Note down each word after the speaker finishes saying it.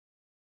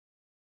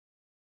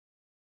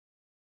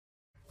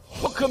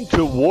Welcome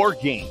to War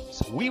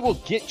Games. We will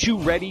get you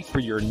ready for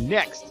your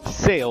next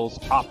sales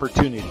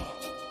opportunity.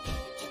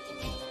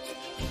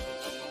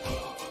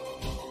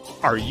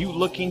 Are you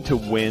looking to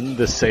win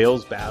the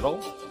sales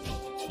battle?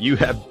 You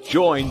have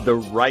joined the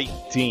right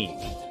team.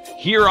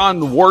 Here on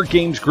the War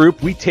Games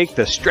Group, we take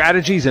the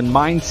strategies and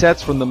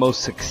mindsets from the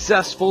most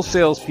successful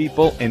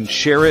salespeople and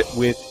share it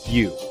with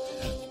you.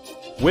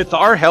 With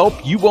our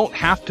help, you won't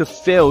have to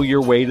fail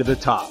your way to the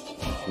top.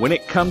 When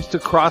it comes to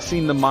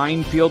crossing the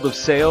minefield of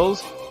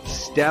sales,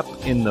 step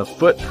in the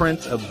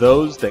footprints of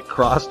those that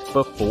crossed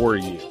before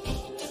you.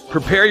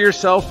 Prepare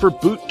yourself for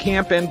boot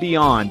camp and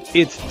beyond.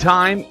 It's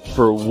time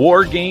for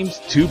War Games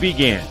to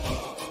begin.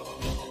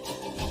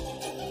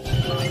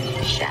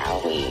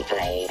 Shall we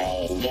play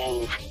a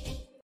game?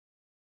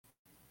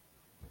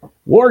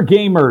 War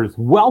Gamers,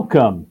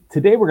 welcome.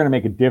 Today we're going to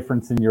make a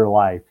difference in your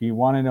life. You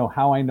want to know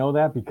how I know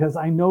that? Because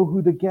I know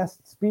who the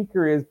guest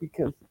speaker is,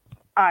 because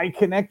I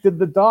connected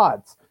the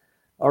dots.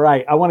 All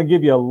right, I want to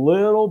give you a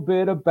little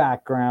bit of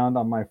background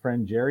on my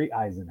friend Jerry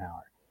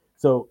Eisenhower.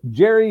 So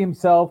Jerry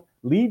himself,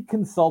 lead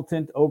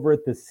consultant over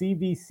at the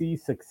CVC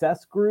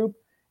Success Group,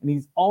 and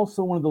he's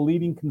also one of the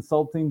leading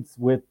consultants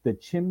with the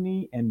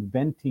Chimney and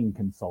Venting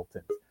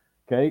Consultants.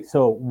 Okay,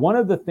 so one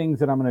of the things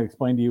that I'm going to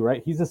explain to you,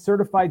 right, he's a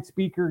certified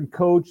speaker and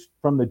coach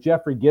from the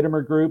Jeffrey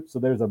Gitomer Group, so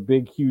there's a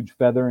big, huge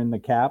feather in the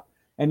cap,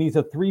 and he's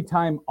a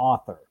 3-time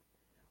author.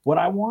 What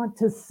I want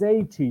to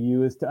say to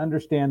you is to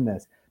understand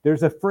this.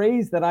 There's a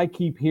phrase that I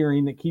keep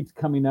hearing that keeps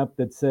coming up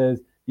that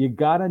says, you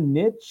got a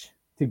niche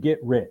to get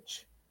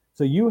rich.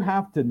 So you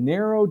have to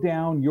narrow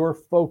down your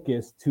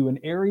focus to an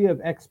area of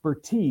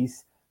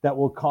expertise that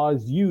will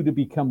cause you to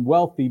become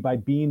wealthy by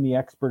being the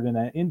expert in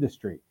that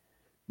industry.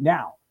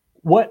 Now,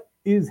 what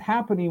is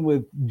happening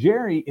with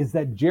Jerry is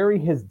that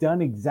Jerry has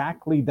done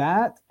exactly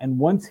that. And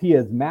once he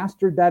has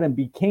mastered that and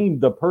became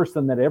the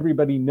person that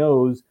everybody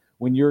knows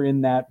when you're in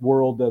that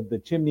world of the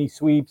chimney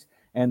sweeps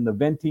and the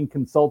venting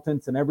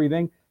consultants and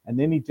everything. And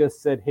then he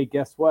just said, hey,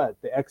 guess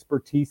what? The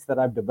expertise that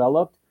I've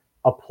developed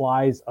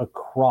applies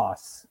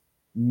across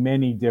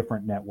many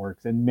different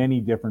networks and many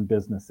different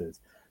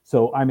businesses.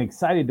 So I'm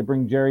excited to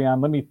bring Jerry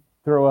on. Let me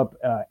throw up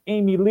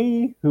Amy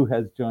Lee, who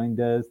has joined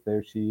us.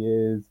 There she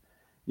is.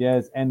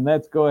 Yes, and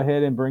let's go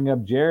ahead and bring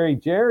up Jerry.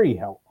 Jerry,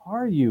 how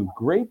are you?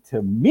 Great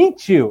to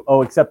meet you.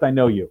 Oh, except I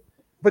know you.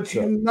 But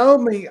you know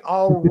me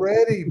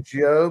already,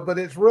 Joe, but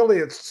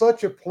it's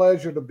such a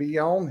pleasure to be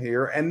on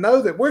here and know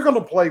that we're going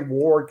to play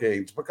war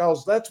games,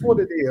 because that's what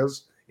it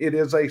is. It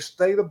is a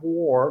state of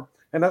war,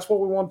 and that's what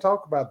we want to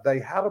talk about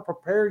today, how to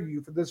prepare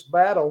you for this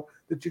battle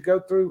that you go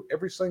through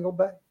every single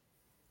day.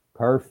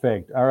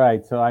 Perfect. All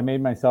right, so I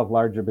made myself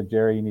larger, but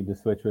Jerry, you need to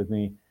switch with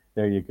me.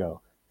 There you go.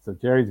 So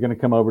Jerry's going to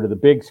come over to the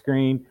big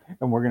screen,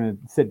 and we're going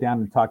to sit down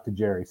and talk to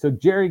Jerry. So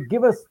Jerry,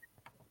 give us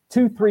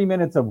 2-3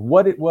 minutes of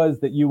what it was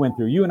that you went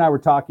through. You and I were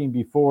talking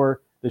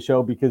before the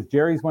show, because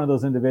Jerry's one of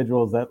those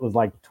individuals that was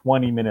like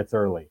 20 minutes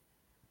early.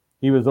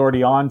 He was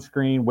already on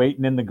screen,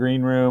 waiting in the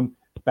green room,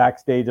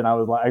 backstage, and I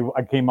was like,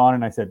 I came on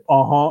and I said,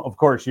 of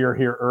course you're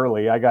here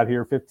early. I got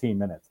here 15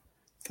 minutes.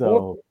 So,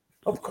 well,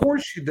 of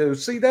course you do.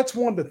 See, that's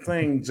one of the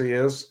things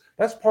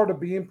that's part of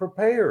being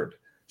prepared.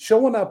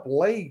 Showing up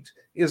late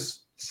is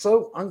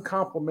so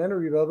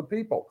uncomplimentary to other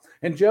people.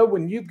 And Joe,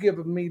 when you've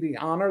given me the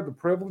honor, the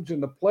privilege,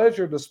 and the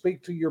pleasure to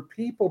speak to your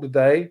people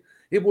today,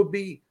 it would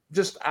be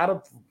just out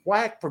of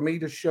whack for me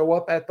to show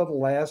up at the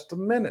last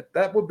minute.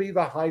 That would be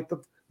the height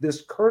of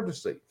this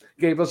courtesy.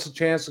 Gave us a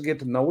chance to get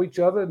to know each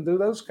other and do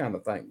those kind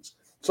of things.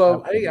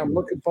 So, Hey, I'm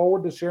looking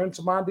forward to sharing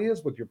some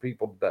ideas with your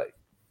people today.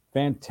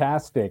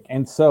 Fantastic.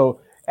 And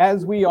so,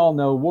 as we all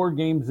know, War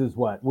Games is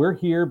what? We're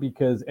here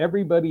because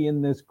everybody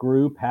in this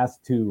group has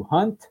to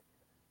hunt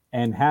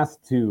and has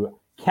to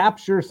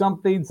capture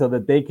something so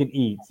that they can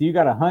eat. So you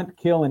got to hunt,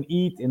 kill, and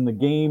eat in the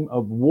game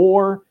of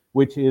war,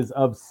 which is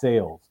of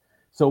sales.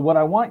 So what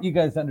I want you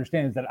guys to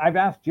understand is that I've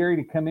asked Jerry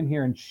to come in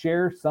here and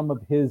share some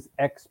of his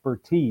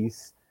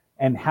expertise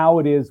and how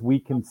it is we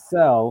can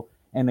sell.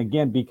 And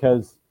again,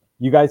 because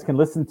you guys can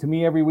listen to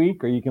me every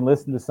week, or you can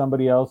listen to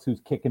somebody else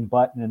who's kicking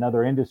butt in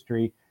another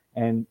industry.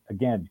 And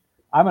again,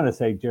 I'm going to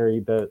say,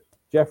 Jerry, the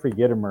Jeffrey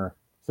Gitomer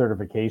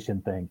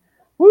certification thing,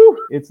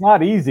 it's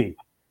not easy.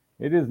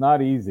 It is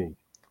not easy.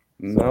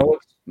 No,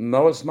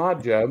 it's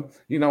not, Joe.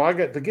 You know, I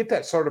got to get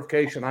that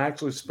certification. I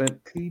actually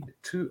spent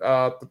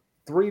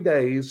 3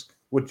 days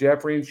with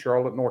Jeffrey in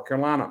Charlotte, North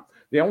Carolina.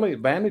 The only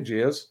advantage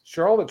is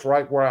Charlotte's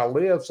right where I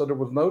live, so there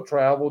was no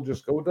travel,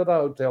 just go to the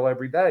hotel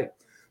every day.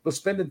 But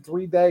spending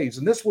 3 days,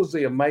 and this was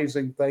the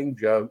amazing thing,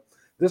 Joe.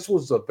 This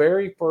was the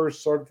very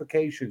first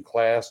certification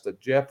class that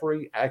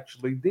Jeffrey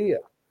actually did.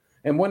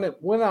 And when it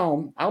went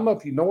on, I don't know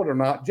if you know it or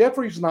not,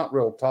 Jeffrey's not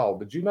real tall.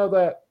 Did you know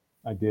that?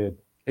 I did.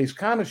 He's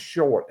kind of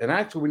short. And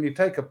actually, when you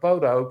take a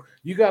photo,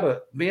 you got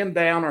to bend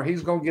down or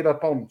he's going to get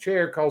up on the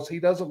chair, because he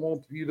doesn't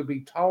want you to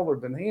be taller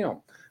than him.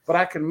 But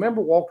I can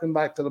remember walking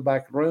back to the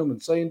back of the room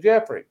and saying,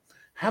 Jeffrey,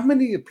 how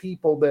many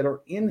people that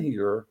are in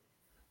here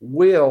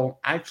will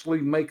actually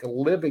make a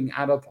living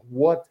out of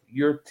what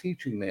you're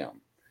teaching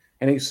them?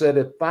 And he said,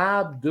 if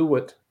 5 do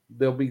it,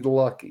 they'll be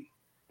lucky.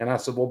 And I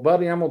said, well,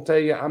 buddy, I'm going to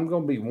tell you, I'm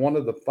going to be one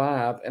of the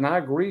 5. And I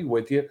agree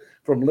with you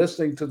from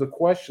listening to the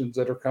questions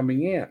that are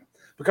coming in,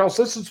 because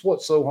this is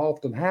what so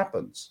often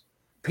happens.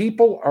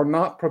 People are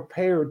not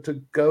prepared to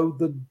go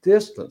the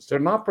distance. They're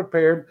not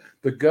prepared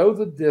to go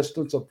the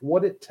distance of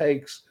what it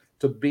takes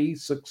to be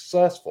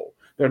successful.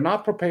 They're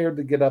not prepared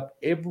to get up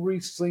every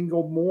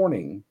single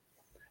morning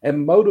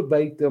and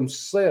motivate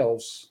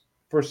themselves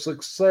for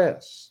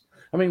success.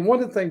 I mean,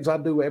 one of the things I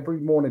do every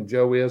morning,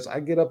 Joe, is I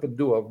get up and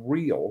do a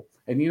reel.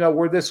 And you know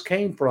where this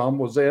came from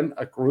was in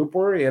a group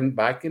we're in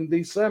back in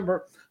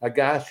December. A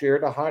guy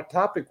shared a hot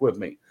topic with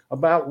me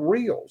about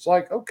reels.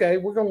 Like, okay,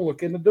 we're going to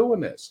look into doing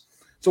this.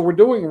 So we're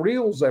doing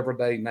reels every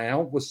day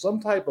now with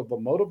some type of a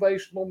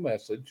motivational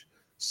message,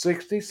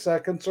 60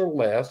 seconds or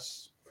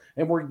less,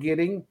 and we're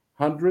getting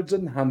hundreds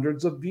and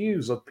hundreds of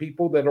views of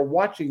people that are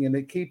watching, and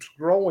it keeps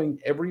growing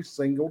every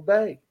single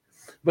day.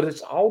 But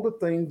it's all the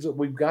things that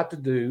we've got to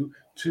do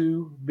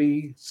to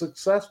be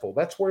successful.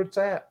 That's where it's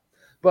at.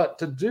 But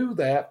to do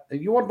that,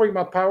 and you want to bring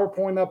my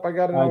PowerPoint up? I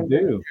got it I on.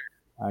 do.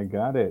 I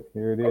got it.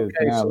 Here it is.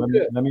 Okay, Now so let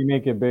good. me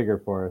make it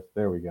bigger for us.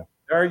 There we go.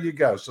 There you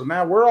go. So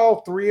now we're all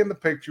 3 in the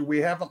picture. We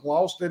haven't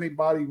lost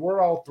anybody.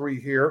 We're all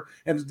 3 here.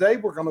 And today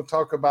we're going to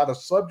talk about a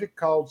subject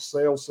called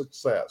sales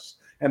success.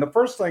 And the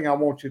first thing I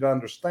want you to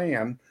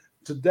understand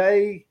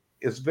today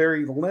is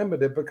very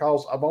limited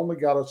because I've only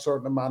got a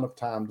certain amount of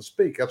time to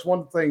speak. That's one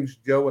of the things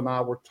Joe and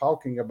I were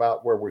talking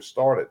about where we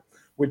started,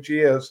 which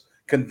is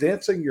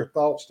condensing your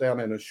thoughts down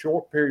in a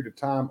short period of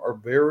time are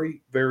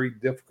very, very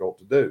difficult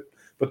to do.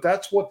 But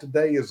that's what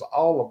today is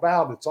all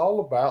about. It's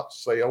all about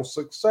sales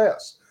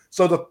success.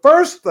 So the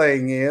first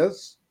thing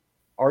is,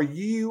 are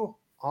you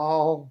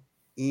all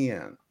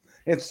in?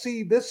 And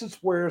see, this is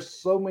where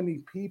so many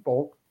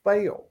people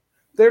fail.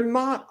 They're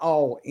not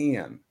all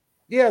in.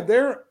 Yeah,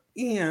 they're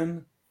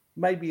in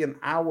maybe an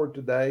hour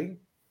today,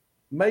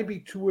 maybe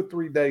 2 or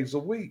 3 days a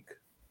week.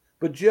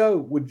 But Joe,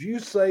 would you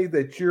say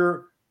that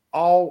you're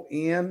all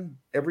in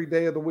every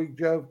day of the week,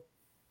 Joe?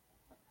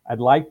 I'd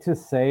like to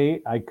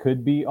say I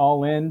could be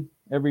all in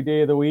every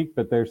day of the week,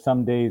 but there's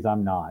some days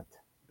I'm not.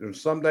 And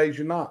some days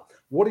you're not.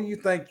 What do you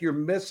think you're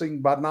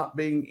missing by not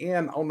being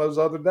in on those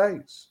other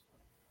days?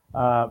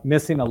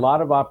 Missing a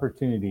lot of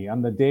opportunity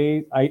on the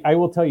days. I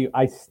will tell you,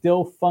 I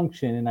still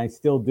function and I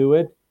still do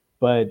it,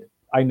 but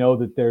I know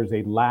that there's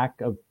a lack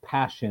of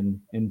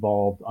passion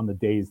involved on the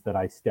days that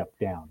I step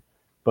down.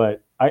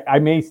 But I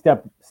may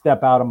step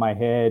out of my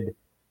head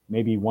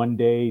maybe 1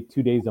 day,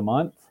 2 days a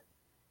month,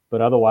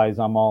 but otherwise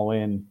I'm all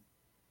in,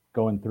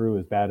 going through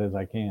as bad as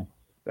I can.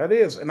 That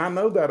is, and I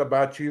know that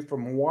about you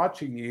from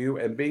watching you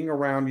and being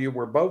around you.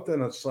 We're both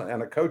in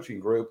a coaching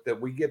group that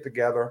we get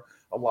together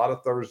a lot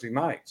of Thursday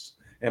nights.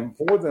 And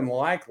more than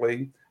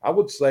likely, I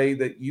would say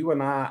that you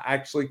and I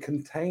actually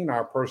contain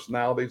our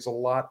personalities a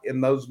lot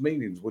in those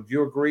meetings. Would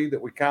you agree that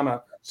we kind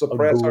of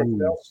suppress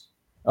Agreed. ourselves?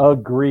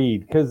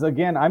 Agreed. Because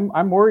again,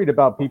 I'm worried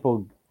about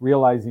people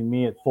realizing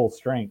me at full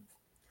strength.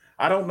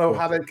 I don't know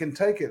how they can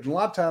take it. And a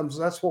lot of times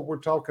that's what we're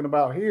talking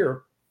about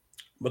here,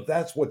 but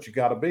that's what you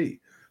got to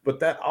be. But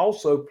that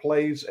also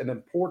plays an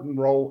important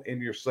role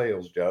in your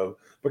sales, Joe,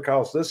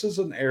 because this is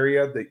an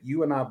area that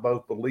you and I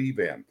both believe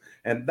in.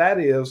 And that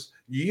is,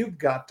 you've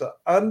got to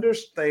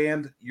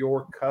understand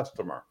your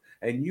customer.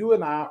 And you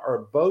and I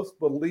are both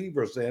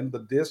believers in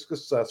the DISC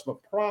assessment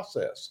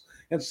process.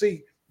 And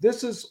see,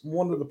 this is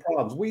one of the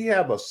problems. We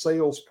have a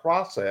sales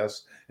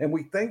process and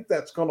we think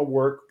that's going to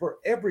work for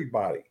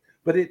everybody,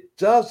 but it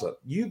doesn't.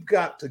 You've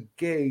got to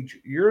gauge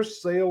your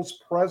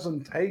sales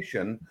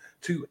presentation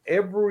to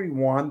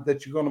everyone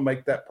that you're going to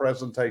make that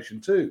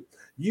presentation to.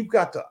 You've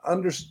got to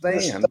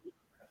understand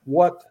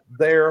what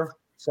their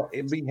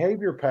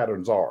behavior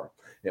patterns are.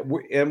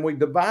 And we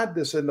divide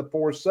this into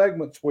 4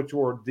 segments, which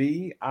are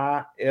D,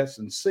 I, S,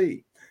 and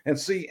C. And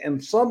see,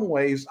 in some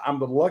ways, I'm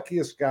the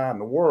luckiest guy in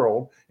the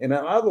world. And in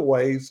other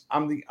ways,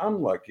 I'm the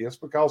unluckiest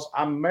because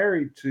I'm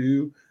married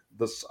to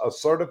a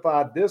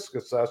certified DISC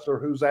assessor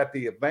who's at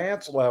the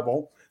advanced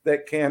level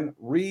that can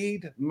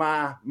read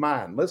my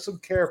mind. Listen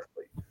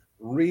carefully.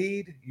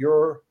 Read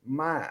your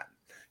mind.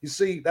 You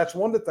see, that's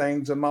one of the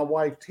things, and my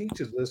wife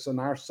teaches this in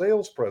our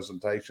sales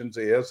presentations,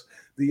 is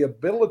the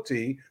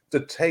ability to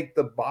take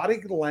the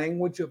body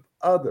language of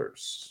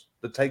others,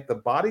 to take the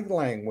body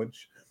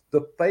language,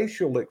 the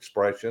facial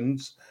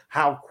expressions,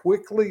 how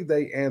quickly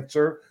they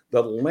answer,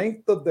 the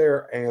length of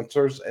their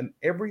answers, and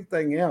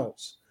everything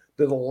else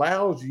that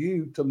allows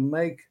you to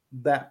make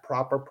that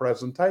proper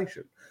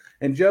presentation.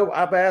 And Joe,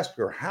 I've asked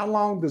her, how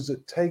long does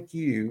it take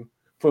you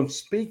from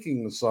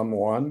speaking to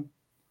someone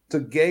to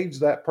gauge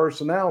that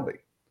personality?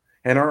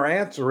 And her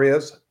answer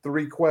is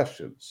 3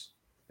 questions.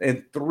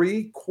 In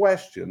 3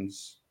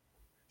 questions,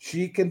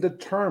 she can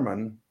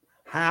determine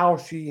how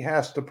she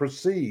has to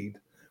proceed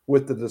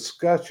with the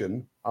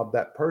discussion of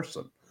that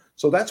person.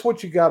 So that's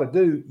what you got to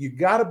do. You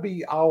got to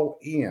be all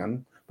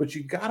in, but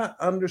you got to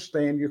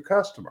understand your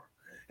customer.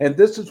 And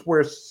this is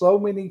where so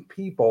many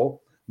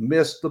people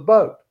miss the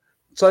boat,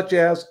 such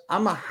as,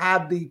 I'm a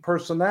high D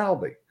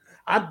personality.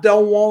 I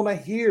don't want to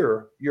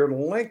hear your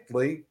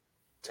lengthy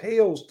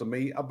tales to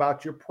me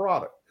about your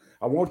product.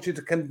 I want you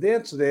to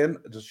condense it in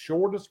the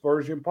shortest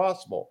version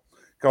possible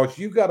because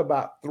you got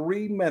about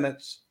 3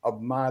 minutes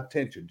of my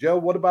attention. Joe,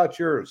 what about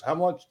yours? How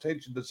much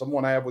attention does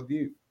someone have with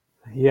you?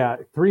 Yeah,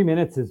 3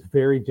 minutes is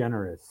very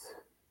generous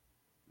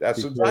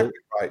That's exactly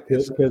right.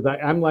 because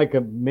I'm like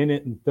a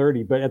minute and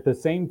 30, but at the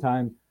same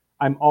time,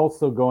 I'm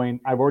also going,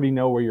 I've already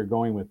know where you're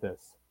going with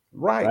this.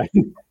 Right. Right.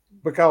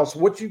 Because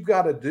what you've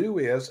got to do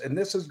is, and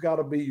this has got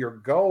to be your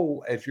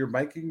goal as you're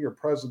making your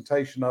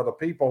presentation to other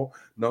people,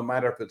 no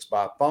matter if it's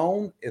by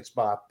phone, it's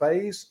by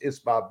face, it's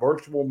by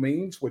virtual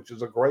means, which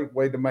is a great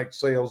way to make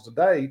sales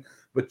today.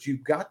 But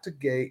you've got to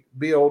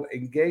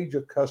engage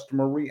a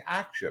customer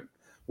reaction.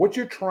 What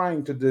you're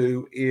trying to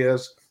do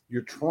is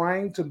you're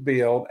trying to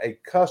build a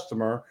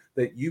customer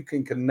that you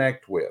can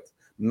connect with,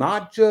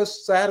 not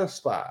just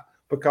satisfy,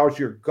 because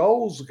your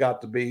goals got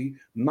to be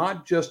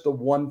not just a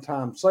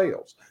one-time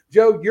sales.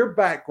 Joe, your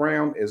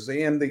background is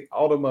in the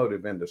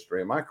automotive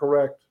industry. Am I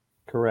correct?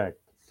 Correct.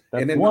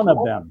 That's And in one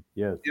of them.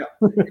 Yes. Yeah.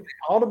 In the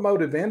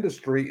automotive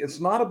industry, it's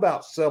not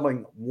about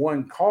selling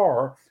one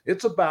car.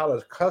 It's about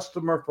a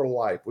customer for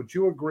life. Would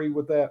you agree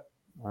with that?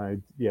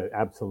 Yeah,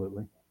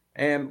 absolutely.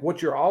 And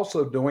what you're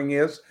also doing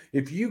is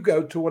if you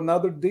go to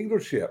another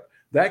dealership,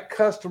 that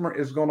customer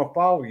is going to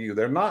follow you.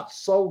 They're not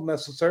sold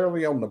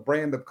necessarily on the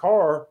brand of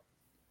car.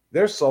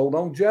 They're sold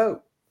on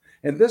Joe.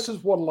 And this is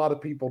what a lot of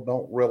people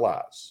don't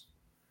realize.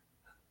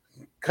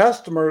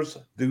 Customers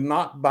do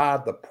not buy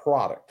the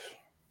product.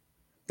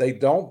 They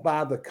don't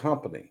buy the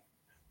company.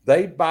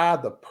 They buy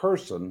the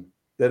person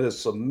that is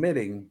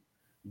submitting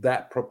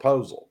that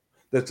proposal,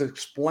 that's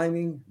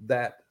explaining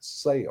that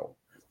sale.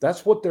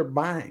 That's what they're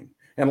buying.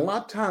 And a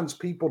lot of times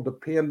people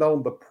depend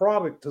on the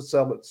product to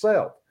sell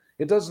itself.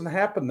 It doesn't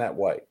happen that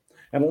way.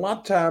 And a lot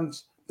of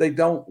times they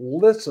don't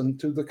listen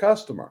to the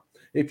customer.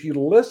 If you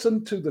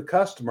listen to the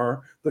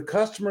customer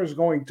is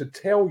going to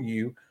tell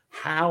you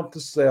how to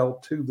sell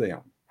to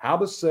them,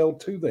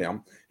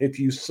 if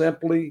you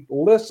simply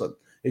listen.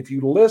 If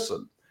you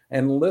listen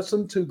and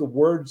listen to the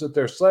words that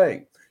they're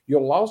saying,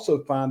 you'll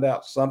also find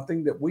out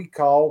something that we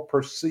call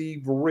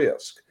perceived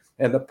risk.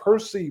 And the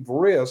perceived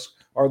risk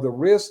are the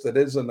risk that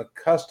is in the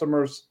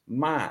customer's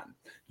mind.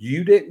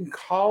 You didn't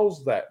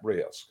cause that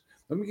risk.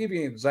 Let me give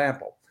you an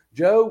example.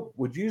 Joe,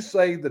 would you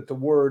say that the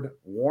word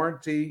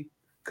warranty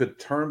could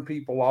turn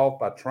people off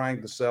by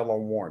trying to sell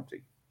on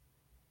warranty?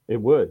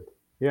 It would.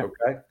 Yeah.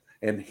 Okay.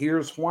 And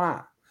here's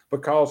why.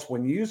 Because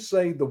when you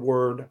say the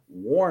word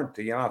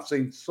warranty, and I've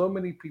seen so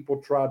many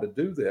people try to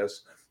do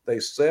this, they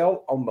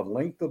sell on the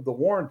length of the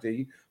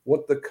warranty.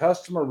 What the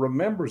customer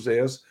remembers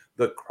is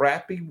the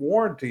crappy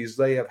warranties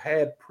they have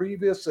had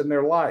previous in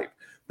their life.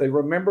 They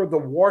remember the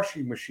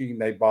washing machine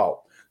they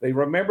bought. They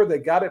remember they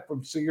got it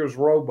from Sears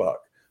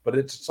Roebuck. But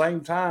at the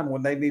same time,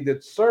 when they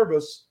needed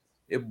service,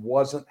 it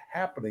wasn't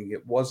happening.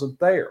 It wasn't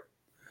there.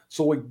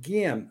 So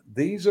again,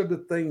 these are the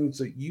things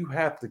that you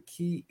have to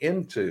key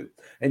into,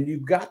 and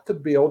you've got to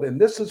build.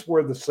 And this is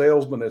where the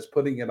salesman is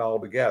putting it all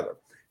together.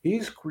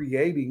 He's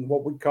creating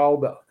what we call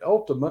the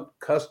ultimate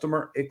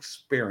customer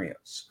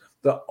experience.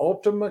 The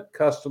ultimate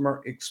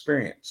customer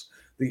experience.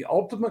 The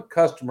ultimate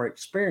customer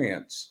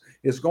experience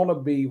is going to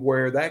be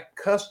where that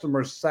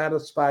customer's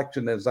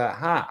satisfaction is that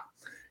high.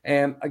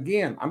 And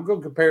again, I'm going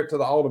to compare it to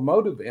the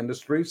automotive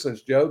industry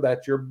since, Joe,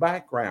 that's your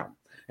background.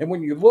 And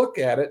when you look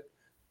at it,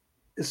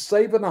 is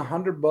saving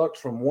 $100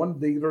 from one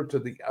dealer to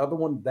the other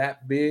one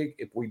that big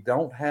if we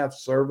don't have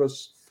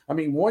service? I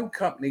mean, one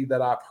company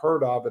that I've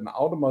heard of in the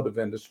automotive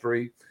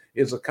industry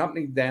is a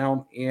company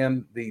down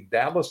in the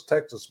Dallas,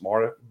 Texas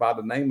market by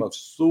the name of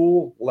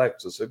Sewell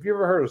Lexus. Have you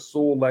ever heard of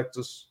Sewell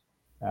Lexus?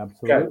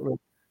 Absolutely.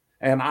 Okay.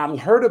 And I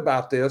heard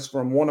about this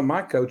from one of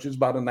my coaches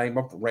by the name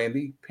of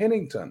Randy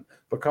Pennington,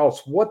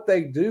 because what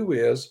they do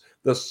is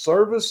the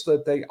service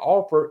that they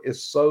offer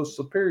is so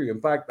superior. In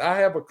fact, I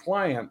have a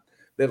client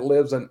that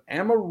lives in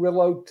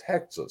Amarillo,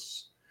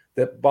 Texas,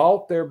 that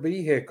bought their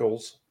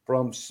vehicles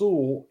from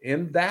Sewell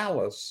in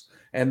Dallas,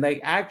 and they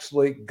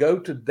actually go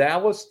to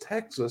Dallas,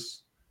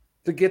 Texas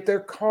to get their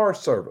car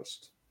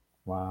serviced.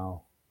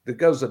 Wow. That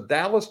goes to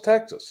Dallas,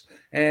 Texas.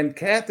 And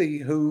Kathy,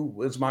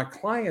 who is my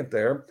client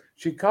there,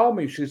 she called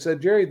me. She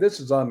said, Jerry, this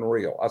is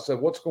unreal. I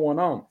said, what's going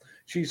on?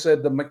 She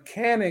said, the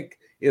mechanic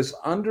is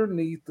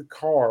underneath the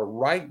car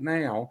right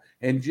now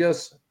and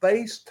just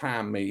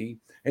FaceTime me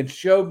and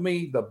showed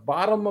me the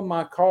bottom of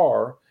my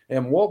car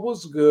and what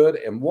was good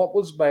and what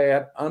was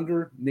bad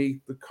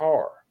underneath the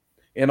car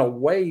in a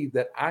way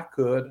that I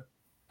could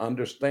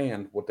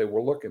understand what they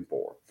were looking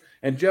for.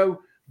 And Joe,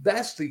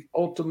 that's the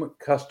ultimate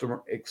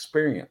customer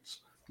experience.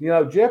 You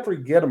know, Jeffrey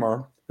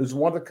Gitomer, who's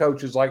one of the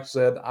coaches, like I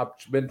said, I've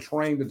been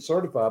trained and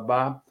certified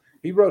by,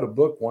 he wrote a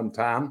book one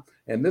time,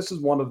 and this is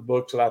one of the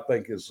books that I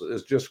think is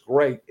just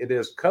great. It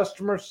is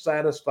Customer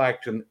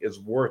Satisfaction is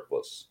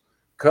Worthless.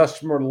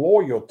 Customer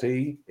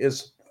Loyalty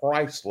is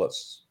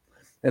Priceless.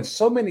 And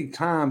so many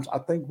times, I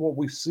think what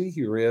we see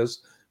here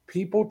is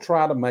people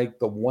try to make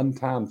the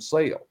one-time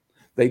sale.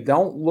 They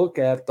don't look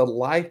at the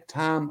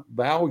lifetime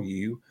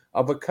value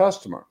of a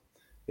customer.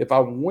 If I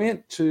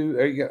went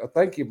to,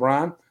 thank you,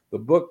 Brian. The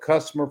book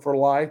Customer for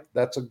Life,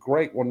 that's a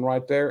great one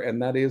right there,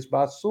 and that is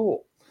by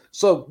Sewell.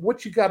 So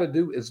what you got to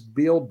do is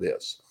build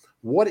this.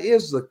 What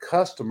is the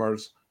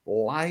customer's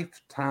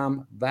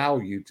lifetime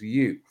value to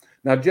you?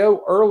 Now,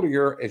 Joe,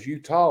 earlier as you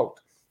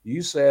talked,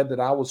 you said that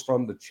I was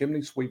from the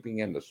chimney sweeping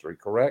industry,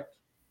 correct?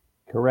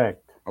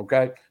 Correct.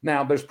 Okay.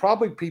 Now, there's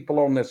probably people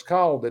on this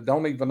call that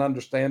don't even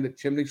understand that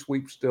chimney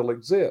sweep still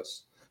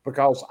exists,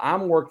 because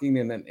I'm working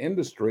in an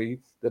industry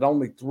that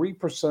only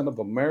 3% of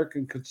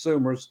American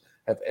consumers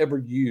have ever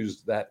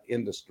used that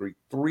industry.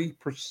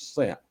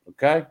 3%.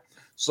 Okay.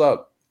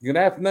 So, good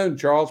afternoon,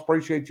 Charles.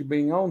 Appreciate you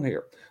being on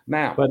here.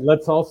 Now, But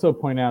let's also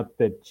point out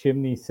that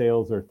chimney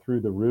sales are through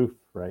the roof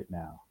right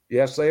now.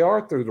 yes, they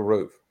are through the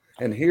roof.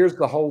 And here's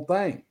the whole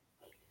thing.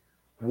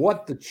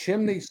 What the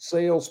chimney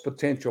sales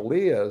potential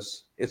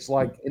is, it's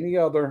like any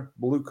other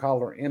blue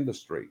collar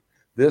industry.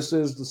 This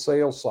is the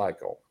sales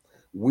cycle.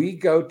 We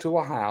go to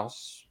a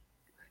house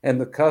and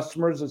the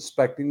customer is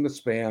expecting to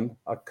spend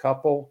a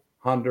couple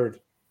 $100,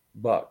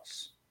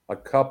 a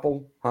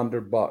couple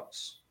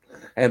 $100.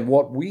 And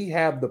what we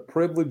have the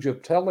privilege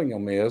of telling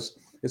them is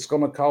it's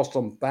going to cost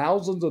them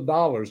thousands of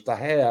dollars to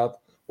have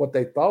what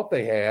they thought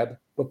they had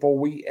before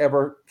we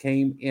ever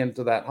came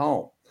into that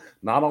home.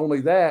 Not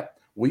only that,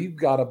 we've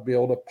got to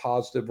build a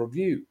positive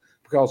review,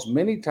 because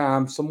many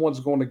times someone's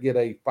going to get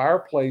a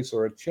fireplace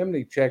or a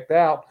chimney checked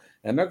out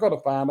and they're going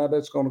to find out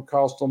it's going to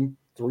cost them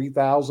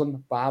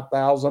 $3,000,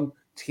 $5,000,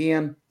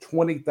 $10,000,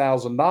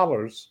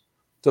 $20,000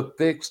 to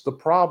fix the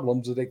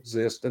problems that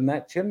exist in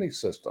that chimney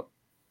system.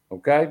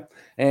 Okay.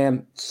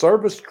 And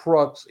service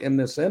trucks in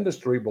this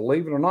industry,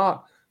 believe it or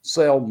not,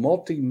 sell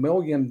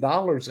multi-million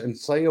dollars in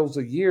sales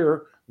a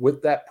year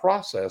with that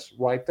process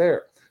right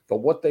there. But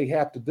what they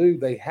have to do,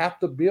 they have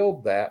to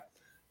build that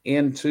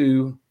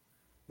into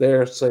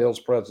their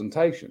sales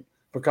presentation,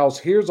 because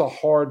here's a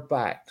hard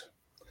fact.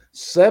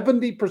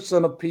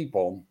 70% of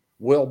people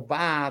will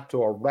buy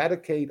to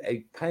eradicate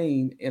a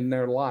pain in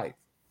their life.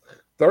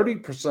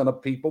 30%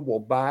 of people will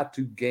buy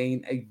to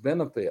gain a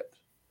benefit.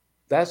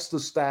 That's the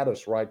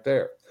status right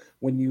there.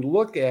 When you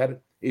look at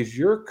it, is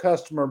your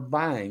customer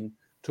buying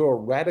to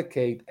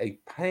eradicate a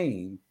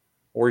pain,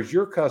 or is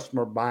your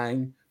customer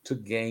buying to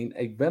gain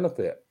a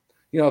benefit?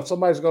 You know, if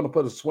somebody's going to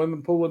put a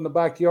swimming pool in the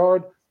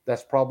backyard,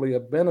 that's probably a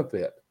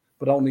benefit.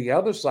 But on the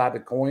other side of the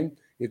coin,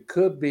 it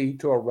could be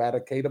to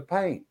eradicate a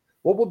pain.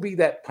 What would be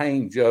that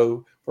pain,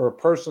 Joe, for a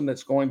person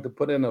that's going to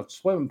put in a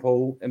swimming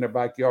pool in their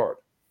backyard?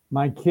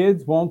 My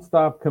kids won't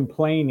stop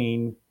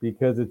complaining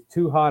because it's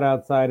too hot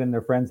outside and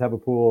their friends have a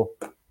pool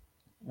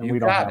and You we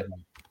don't got have it.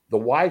 one. The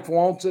wife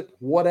wants it,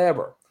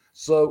 whatever.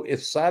 So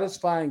it's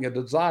satisfying a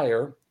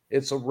desire,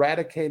 it's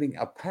eradicating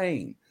a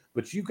pain.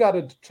 But you got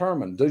to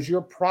determine, does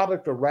your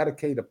product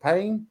eradicate a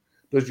pain?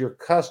 Does your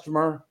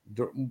customer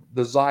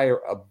desire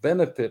a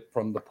benefit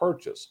from the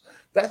purchase?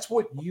 That's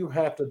what you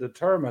have to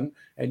determine.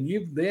 And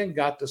you've then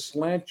got to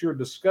slant your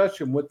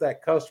discussion with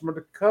that customer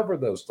to cover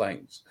those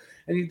things.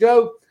 And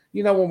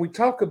you know, when we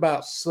talk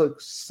about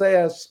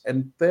success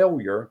and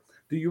failure,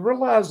 do you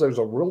realize there's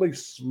a really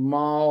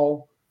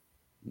small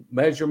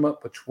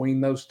measurement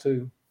between those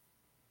two?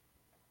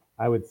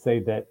 I would say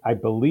that I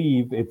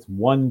believe it's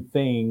one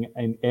thing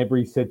in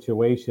every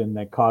situation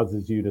that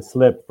causes you to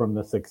slip from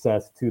the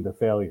success to the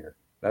failure.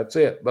 That's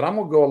it. But I'm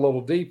going to go a little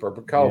deeper,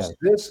 because Yes.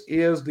 this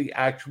is the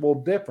actual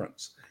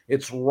difference.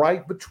 It's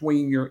right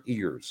between your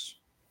ears.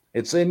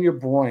 It's in your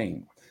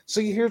brain.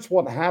 See, here's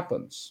what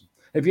happens.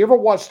 Have you ever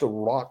watched a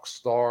rock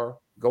star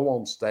go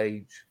on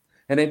stage?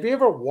 And have you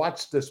ever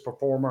watched this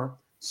performer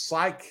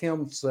psych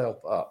himself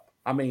up?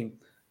 I mean,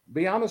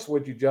 be honest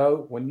with you,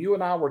 Joe, when you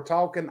and I were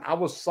talking, I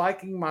was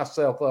psyching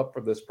myself up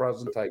for this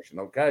presentation,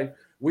 okay?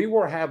 We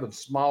were having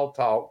small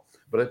talk,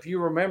 but if you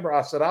remember,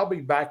 I said, I'll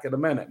be back in a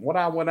minute. When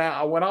I went out,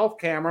 I went off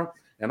camera,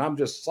 and I'm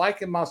just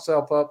psyching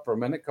myself up for a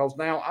minute, because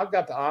now I've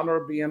got the honor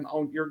of being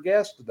on your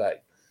guest today.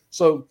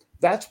 So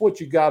that's what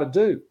you got to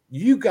do.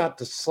 You got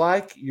to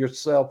psych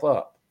yourself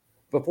up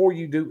before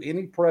you do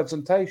any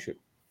presentation.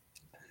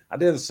 I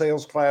did a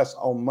sales class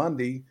on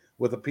Monday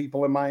with the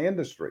people in my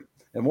industry.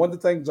 And one of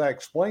the things I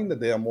explained to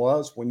them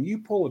was, when you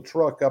pull a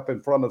truck up in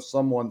front of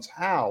someone's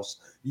house,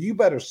 you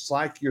better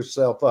psych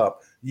yourself up.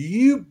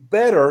 You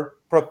better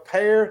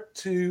prepare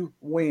to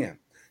win.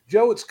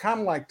 Joe, it's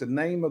kind of like the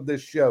name of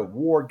this show,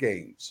 War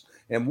Games.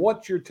 And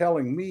what you're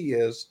telling me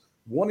is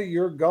one of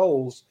your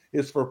goals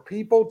is for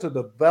people to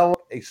develop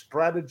a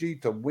strategy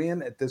to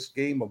win at this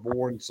game of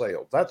war and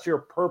sales. That's your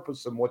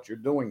purpose in what you're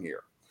doing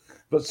here.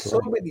 But so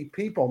many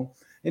people,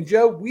 and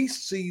Joe, we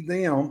see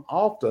them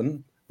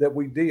often that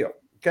we deal.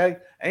 Okay.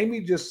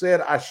 Amy just said,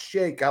 I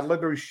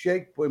literally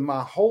shake with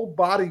my whole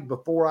body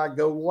before I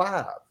go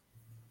live.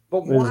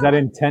 But why? Is that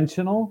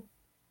intentional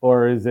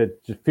or is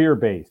it just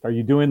fear-based? Are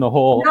you doing the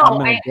whole? No,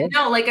 like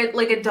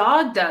a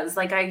dog does.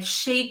 Like, I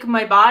shake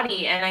my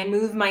body and I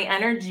move my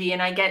energy,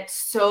 and I get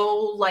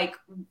so like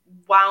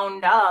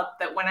wound up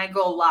that when I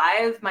go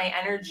live, my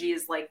energy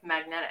is like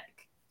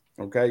magnetic.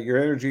 Okay, your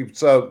energy.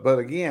 So, but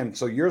again,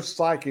 so you're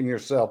psyching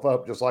yourself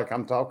up just like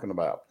I'm talking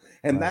about.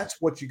 And Right. that's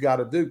what you got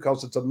to do,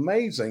 because it's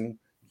amazing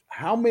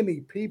how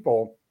many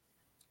people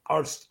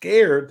are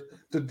scared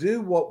to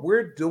do what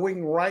we're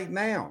doing right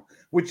now,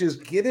 which is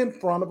get in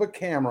front of a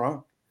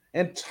camera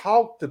and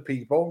talk to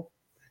people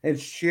and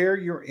share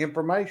your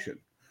information.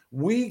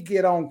 We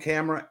get on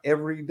camera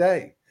every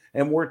day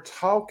and we're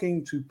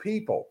talking to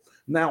people.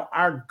 Now,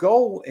 our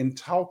goal in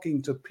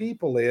talking to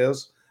people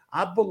is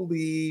I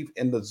believe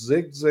in the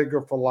Zig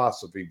Ziglar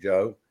philosophy,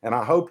 Joe, and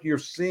I hope you're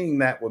seeing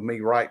that with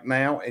me right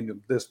now and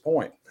at this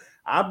point.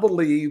 I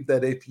believe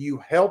that if you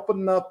help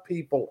enough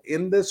people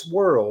in this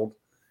world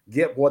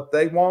get what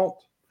they want,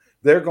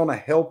 they're going to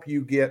help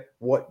you get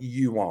what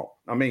you want.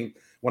 I mean,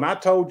 when I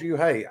told you,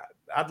 hey,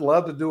 I'd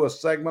love to do a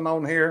segment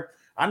on here,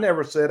 I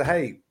never said,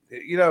 hey,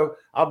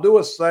 I'll do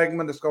a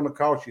segment that's going to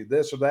cost you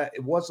this or that.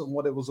 It wasn't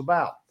what it was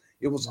about.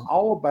 It was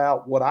all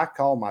about what I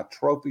call my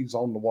trophies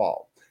on the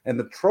wall. And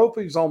the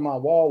trophies on my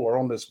wall are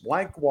on this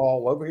blank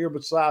wall over here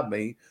beside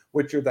me,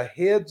 which are the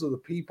heads of the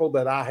people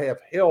that I have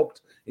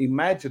helped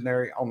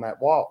imaginary on that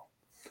wall.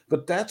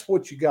 But that's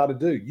what you got to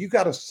do. You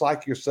got to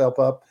psych yourself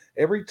up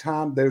every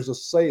time there's a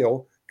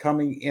sale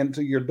coming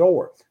into your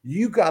door.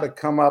 You got to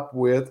come up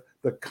with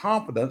the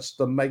confidence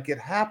to make it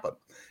happen.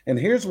 And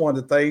here's one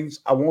of the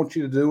things I want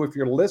you to do if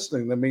you're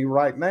listening to me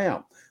right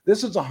now.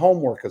 This is a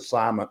homework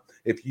assignment.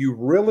 If you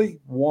really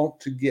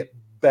want to get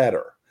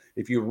better,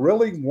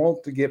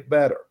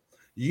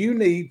 you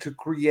need to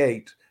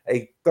create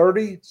a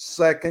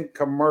 30-second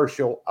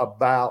commercial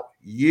about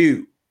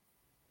you,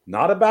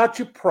 not about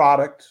your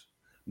product,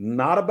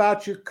 not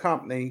about your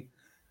company,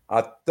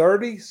 a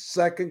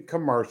 30-second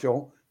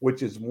commercial,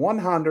 which is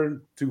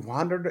 100 to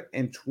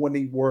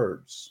 120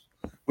 words.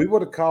 We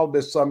would have called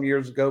this some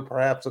years ago,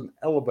 perhaps an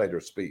elevator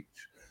speech.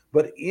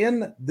 But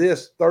in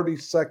this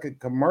 30-second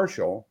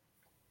commercial,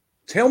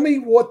 tell me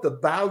what the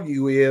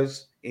value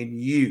is in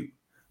you.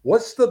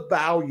 What's the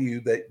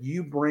value that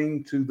you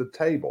bring to the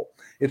table?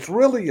 It's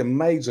really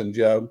amazing,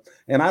 Joe.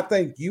 And I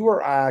think you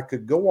or I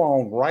could go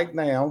on right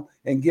now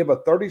and give a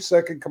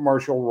 30-second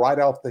commercial right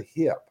off the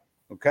hip,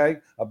 okay,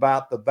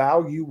 about the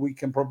value we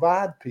can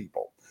provide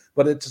people.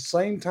 But at the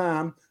same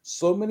time,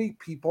 so many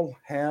people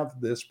have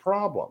this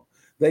problem.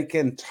 They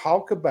can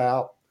talk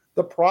about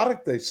the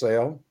product they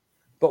sell,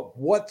 but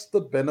what's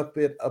the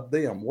benefit of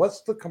them?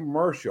 What's the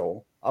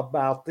commercial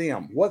about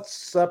them? What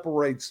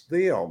separates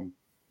them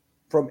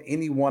from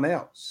anyone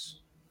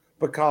else?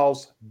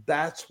 Because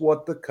that's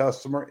what the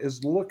customer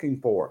is looking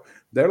for.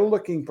 They're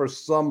looking for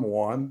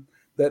someone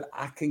that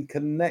I can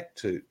connect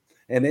to.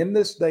 And in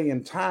this day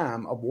and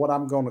time of what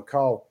I'm going to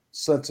call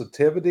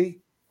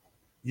sensitivity,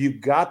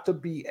 you've got to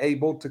be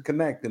able to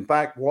connect. In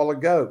fact, a while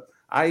ago,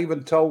 I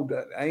even told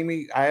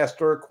Amy, I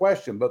asked her a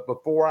question, but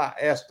before I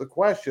asked the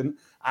question,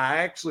 I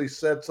actually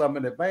said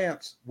something in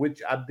advance,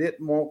 which I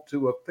didn't want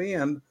to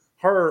offend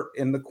her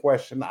in the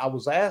question I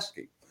was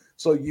asking.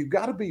 So you've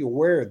got to be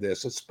aware of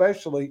this,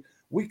 especially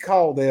we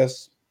call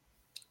this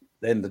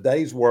in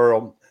today's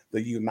world,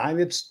 the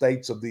United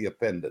States of the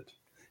offended.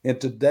 In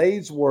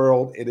today's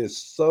world, it is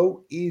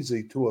so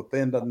easy to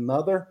offend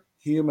another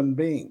human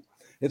being.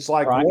 It's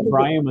like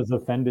Brian was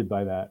offended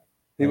by that.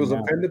 He was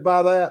offended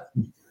by that.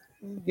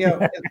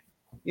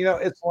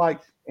 It's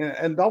like,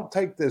 and don't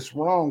take this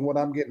wrong, what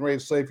I'm getting ready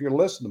to say if you're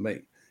listening to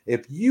me.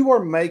 If you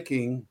are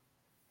making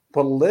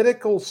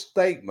political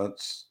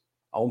statements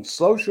on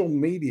social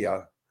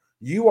media,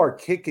 you are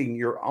kicking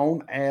your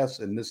own ass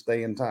in this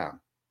day and time.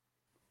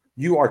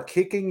 You are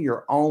kicking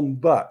your own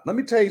butt. Let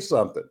me tell you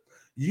something.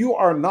 You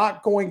are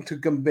not going to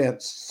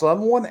convince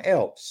someone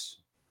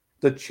else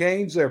to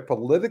change their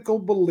political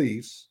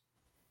beliefs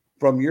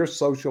from your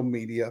social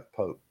media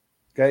post.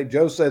 Okay,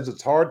 Joe says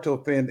it's hard to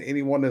offend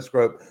anyone in this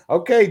group.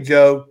 Okay,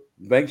 Joe,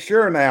 make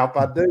sure now if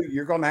I do,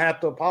 you're going to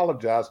have to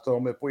apologize to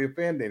them if we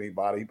offend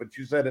anybody. But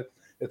you said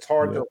it's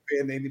hard to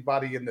offend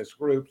anybody in this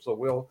group, so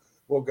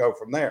we'll go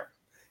from there.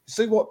 You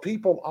see, what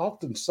people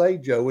often say,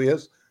 Joe,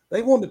 is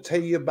they want to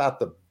tell you about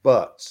the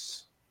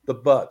butts.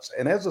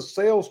 And as a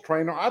sales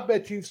trainer, I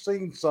bet you've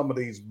seen some of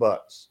these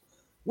butts.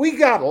 We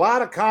got a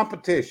lot of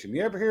competition.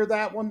 You ever hear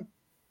that one?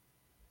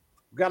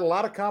 We've got a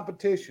lot of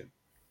competition.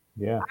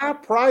 Yeah. Our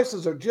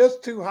prices are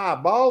just too high.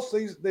 Boss,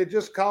 they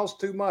just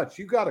cost too much.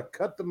 You got to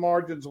cut the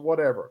margins or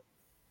whatever.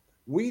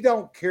 We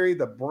don't carry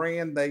the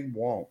brand they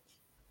want.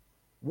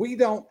 We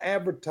don't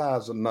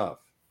advertise enough.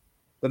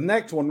 The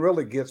next one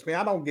really gets me.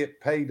 I don't get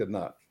paid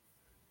enough.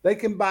 They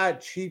can buy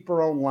it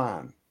cheaper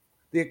online.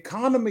 The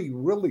economy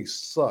really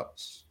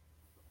sucks.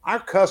 Our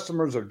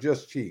customers are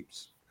just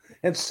cheaps.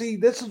 And see,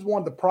 this is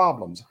one of the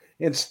problems.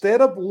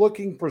 Instead of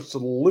looking for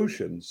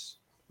solutions,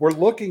 we're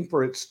looking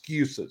for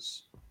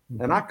excuses.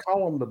 And I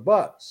call them the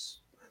buts.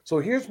 So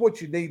here's what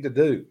you need to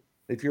do.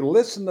 If you're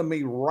listening to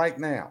me right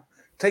now,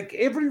 take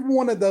every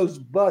one of those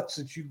buts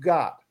that you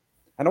got,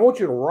 and I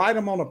want you to write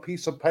them on a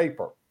piece of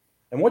paper.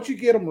 And once you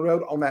get them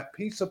wrote on that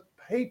piece of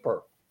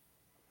paper,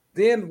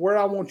 then where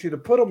I want you to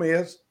put them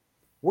is,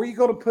 where are you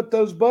going to put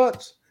those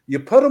butts? You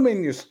put them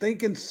in your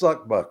stinking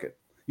suck bucket.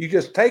 You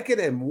just take it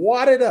and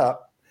wad it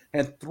up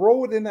and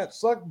throw it in that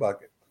suck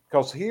bucket.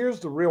 Because here's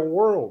the real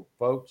world,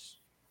 folks.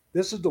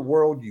 This is the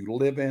world you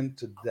live in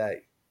today.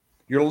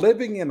 You're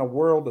living in a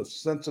world of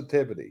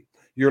sensitivity.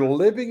 You're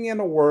living in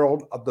a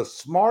world of the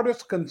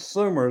smartest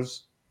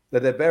consumers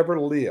that have ever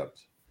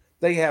lived.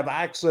 They have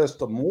access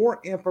to more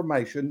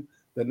information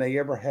than they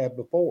ever had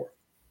before.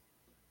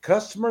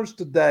 Customers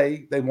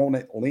today, they want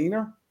it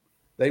leaner,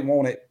 they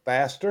want it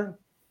faster,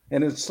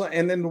 and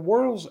in the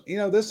world's,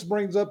 this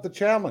brings up the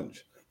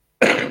challenge,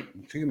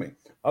 excuse me,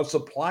 of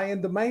supply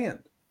and demand.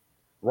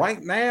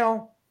 Right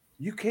now,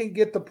 you can't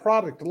get the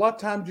product. A lot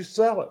of times you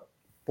sell it.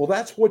 Well,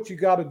 that's what you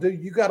got to do.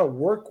 You got to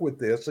work with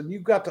this, and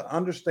you've got to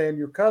understand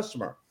your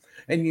customer.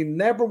 And you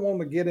never want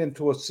to get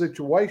into a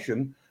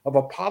situation of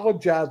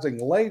apologizing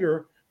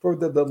later for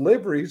the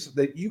deliveries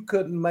that you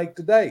couldn't make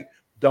today.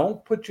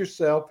 Don't put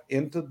yourself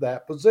into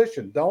that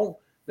position.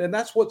 And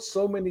that's what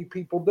so many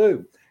people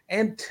do.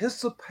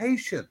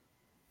 Anticipation.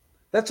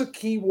 That's a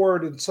key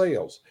word in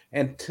sales.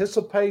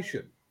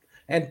 Anticipation.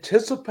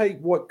 Anticipate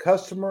what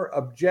customer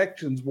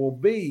objections will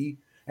be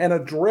and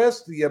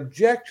address the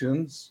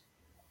objections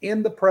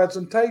in the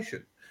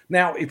presentation.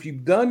 Now, if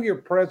you've done your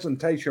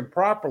presentation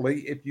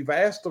properly, if you've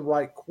asked the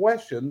right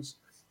questions,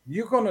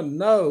 you're going to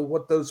know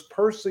what those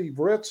perceived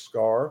risks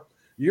are.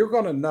 You're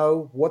going to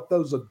know what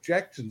those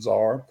objections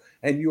are,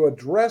 and you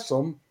address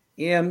them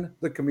in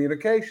the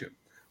communication.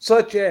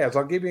 Such as,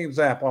 I'll give you an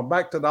example. I'm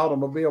back to the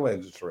automobile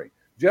industry.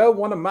 Joe,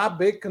 one of my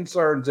big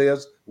concerns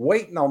is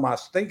waiting on my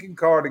stinking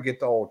car to get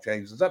the oil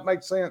change. Does that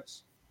make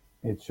sense?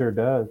 It sure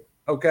does.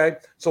 Okay.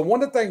 So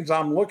one of the things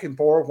I'm looking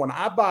for when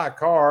I buy a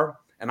car,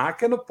 and I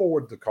can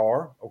afford the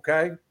car,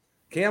 okay?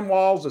 Ken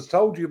Walls has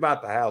told you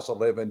about the house I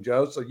live in,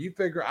 Joe, so you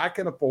figure I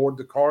can afford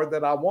the car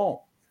that I want.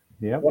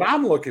 Yep. What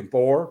I'm looking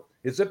for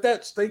is if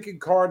that stinking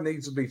car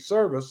needs to be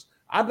serviced,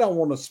 I don't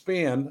want to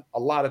spend a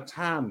lot of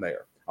time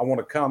there. I want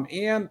to come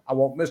in. I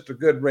want Mr.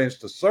 Goodwrench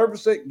to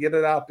service it and get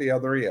it out the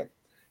other end.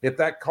 If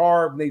that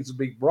car needs to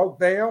be broke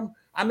down,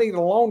 I need a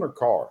loaner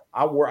car.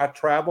 I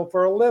travel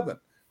for a living.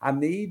 I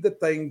need the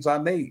things I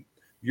need.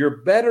 Your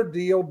better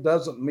deal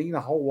doesn't mean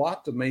a whole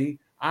lot to me.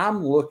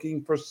 I'm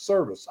looking for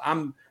service.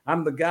 I'm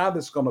the guy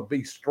that's going to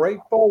be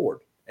straightforward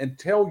and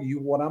tell you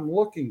what I'm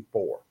looking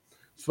for.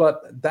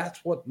 But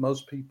that's what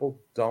most people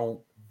don't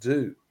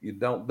do. You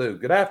don't do.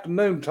 Good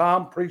afternoon,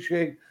 Tom.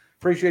 Appreciate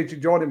you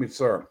joining me,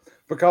 sir.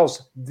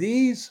 Because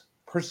these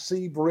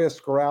perceived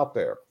risks are out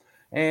there.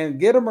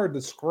 And Gitomer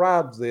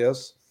describes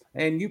this,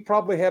 and you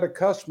probably had a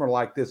customer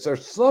like this. They're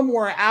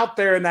somewhere out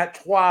there in that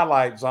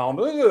twilight zone.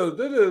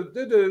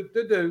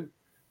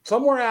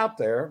 Somewhere out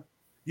there.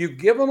 You've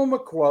given them a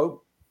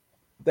quote.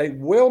 They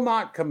will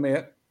not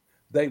commit.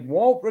 They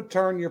won't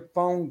return your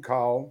phone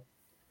call.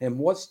 And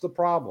what's the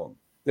problem?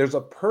 There's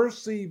a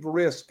perceived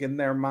risk in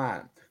their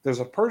mind. There's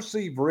a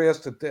perceived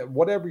risk that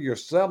whatever you're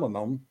selling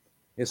them,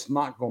 it's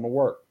not going to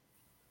work.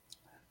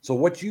 So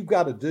what you've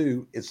got to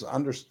do is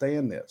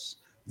understand this.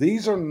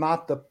 These are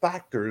not the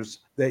factors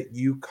that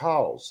you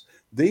cause.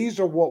 These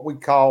are what we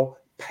call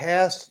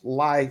past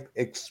life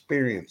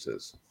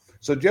experiences.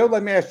 So, Joe,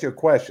 let me ask you a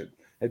question.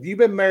 Have you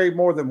been married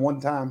more than one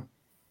time?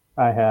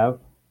 I have.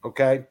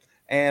 Okay.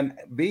 And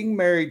being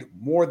married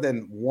more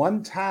than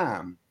one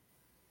time,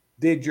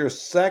 did your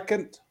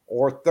second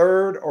or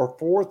third or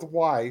fourth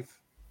wife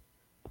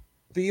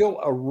feel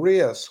a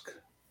risk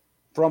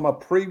from a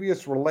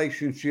previous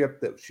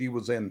relationship that she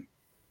was in?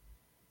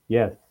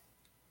 Yes.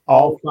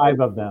 All 5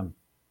 of them.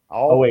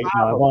 Oh, wait,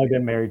 no, I've only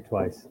been married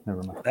twice.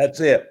 Never mind. That's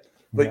it.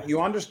 But Yeah.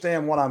 You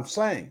understand what I'm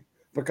saying.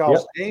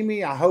 Because,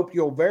 Amy, I hope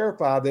you'll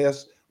verify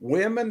this.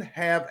 Women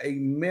have a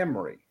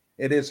memory.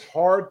 It is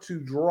hard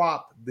to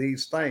drop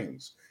these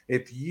things.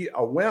 If you,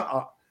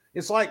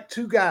 it's like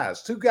two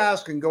guys. Two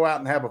guys can go out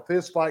and have a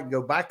fist fight and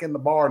go back in the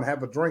bar and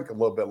have a drink a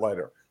little bit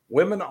later.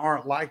 Women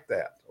aren't like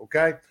that.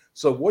 Okay.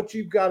 So what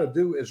you've got to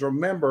do is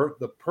remember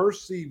the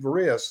perceived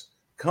risks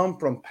come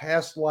from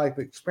past life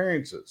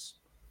experiences.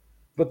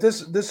 But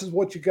this is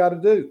what you got to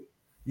do.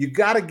 You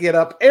got to get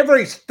up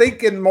every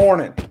stinking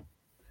morning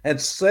and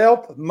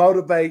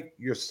self-motivate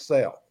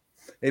yourself.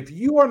 If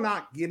you are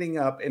not getting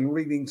up and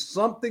reading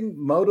something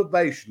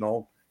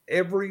motivational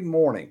every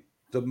morning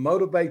to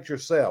motivate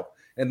yourself,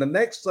 and the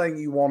next thing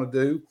you want to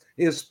do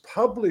is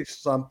publish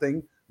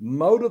something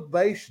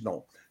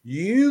motivational.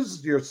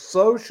 Use your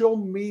social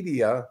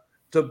media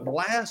to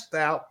blast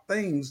out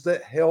things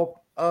that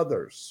help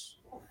others.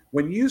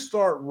 When you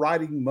start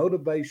writing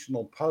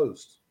motivational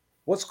posts,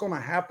 what's going to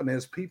happen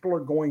is people are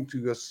going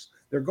to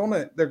they're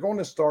going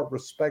to start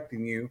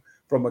respecting you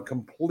from a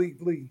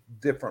completely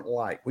different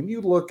light. When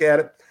you look at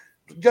it,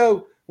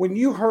 Joe, when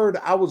you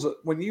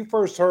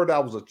first heard I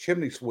was a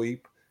chimney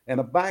sweep and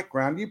a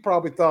background, you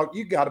probably thought,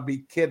 you got to be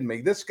kidding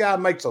me. This guy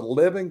makes a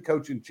living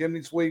coaching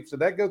chimney sweeps. Did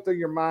that go through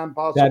your mind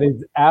possibly? That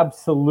is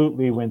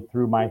absolutely went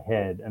through my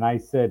head. And I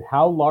said,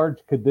 how large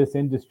could this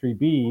industry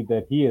be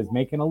that he is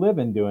making a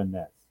living doing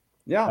this?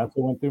 Yeah. That's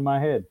what went through my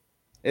head.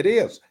 It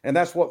is. And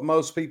that's what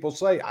most people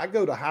say. I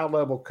go to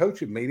high-level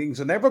coaching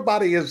meetings and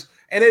everybody is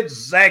an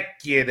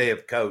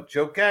executive coach,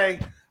 okay?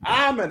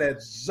 I'm an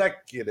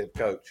executive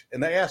coach.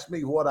 And they ask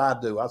me what I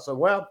do. I say,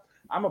 well,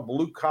 I'm a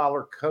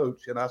blue-collar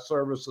coach and I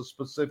service a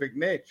specific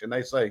niche. And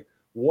they say,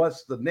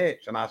 what's the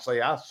niche? And I say,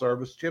 I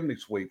service chimney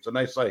sweeps. And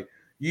they say,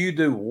 you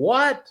do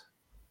what?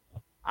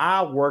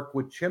 I work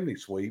with chimney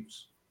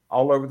sweeps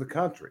all over the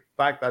country. In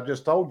fact, I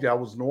just told you I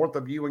was north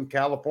of you in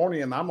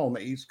California and I'm on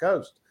the East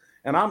Coast.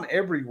 And I'm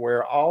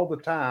everywhere all the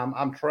time.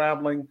 I'm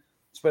traveling,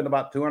 spend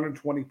about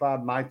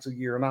 225 nights a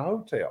year in a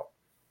hotel.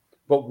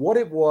 But what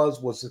it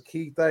was the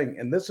key thing.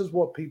 And this is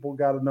what people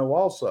got to know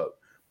also.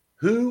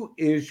 Who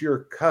is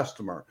your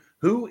customer?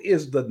 Who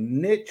is the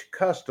niche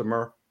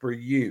customer for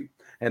you?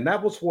 And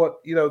that was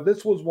what,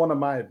 this was one of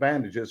my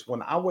advantages.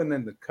 When I went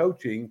into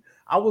coaching,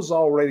 I was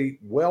already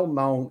well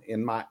known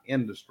in my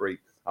industry.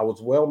 I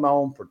was well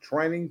known for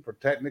training, for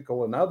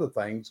technical and other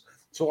things.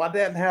 So I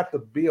didn't have to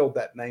build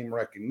that name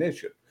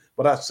recognition.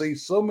 But I see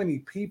so many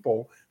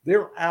people,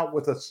 they're out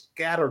with a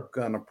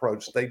scattergun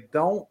approach. They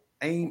don't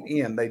aim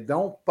in, they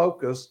don't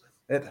focus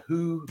at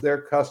who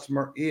their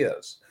customer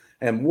is.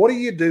 And what do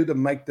you do to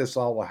make this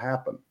all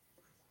happen?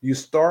 You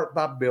start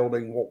by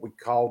building what we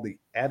call the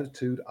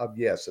attitude of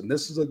yes. And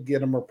this is a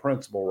Gitomer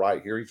principle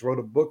right here. He's wrote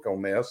a book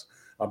on this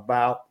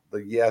about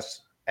the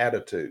yes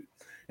attitude.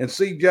 And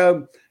see,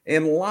 Joe,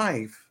 in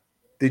life,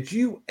 did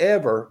you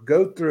ever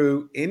go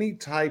through any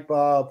type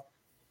of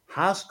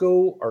high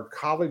school or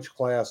college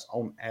class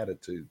on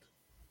attitude?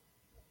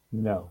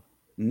 No.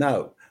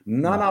 No,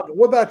 none of.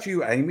 What about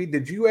you, Amy?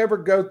 Did you ever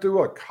go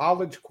through a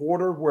college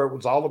quarter where it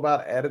was all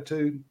about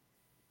attitude?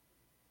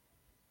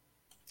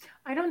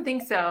 I don't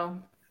think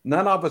so.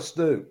 None of us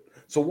do.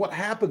 So what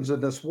happens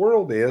in this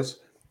world is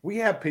we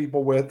have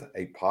people with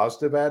a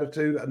positive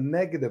attitude, a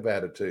negative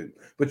attitude,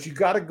 but you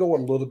got to go a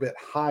little bit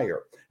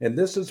higher. And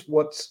this is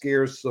what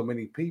scares so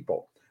many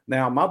people.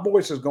 Now, my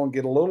voice is going to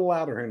get a little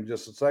louder here in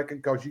just a second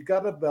because you got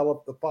to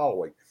develop the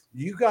following.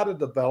 You got to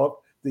develop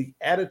the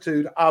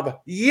attitude of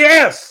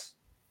yes.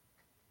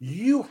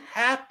 You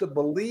have to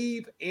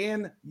believe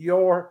in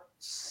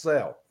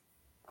yourself.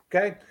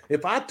 Okay.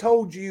 If I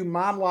told you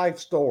my life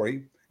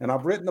story, and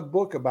I've written a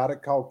book about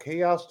it called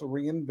Chaos to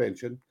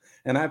Reinvention,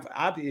 and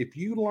if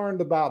you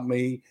learned about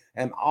me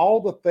and all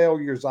the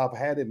failures I've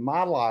had in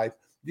my life,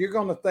 you're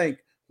going to think,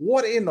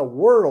 what in the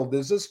world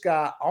is this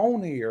guy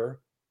on here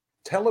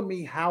telling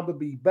me how to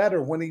be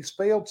better when he's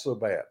failed so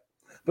bad?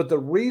 But the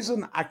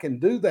reason I can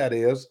do that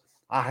is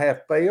I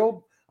have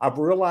failed. I've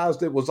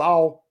realized it was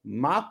all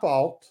my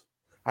fault.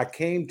 I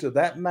came to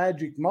that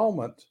magic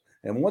moment.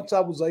 And once I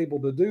was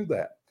able to do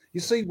that,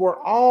 you see,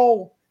 we're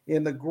all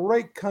in the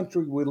great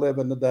country we live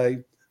in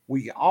today.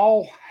 We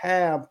all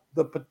have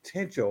the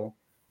potential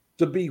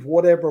to be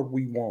whatever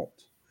we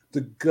want,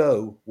 to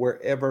go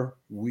wherever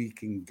we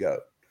can go.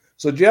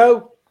 So,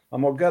 Joe,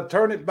 I'm going to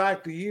turn it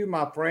back to you,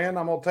 my friend.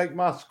 I'm going to take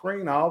my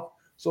screen off.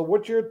 So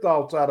what's your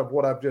thoughts out of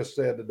what I've just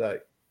said today?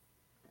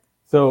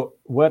 So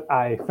what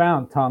I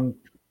found, Tom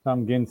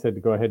Ginn said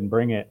to go ahead and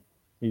bring it.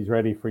 He's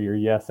ready for your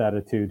yes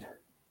attitude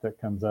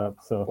that comes up.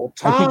 So well,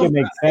 Tom, I think it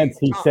makes sense.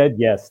 He said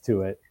yes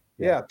to it.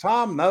 Yeah,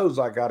 Tom knows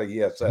I got a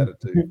yes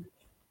attitude.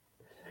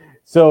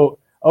 So,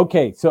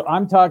 okay. So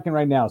I'm talking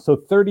right now. So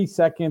 30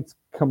 seconds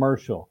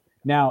commercial.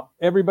 Now,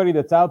 everybody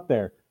that's out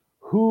there,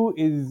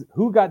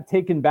 who got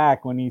taken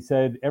back when he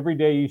said every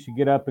day you should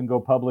get up and go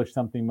publish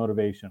something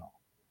motivational?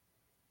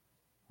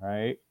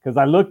 Right? Because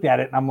I looked at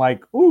it and I'm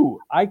like, ooh,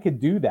 I could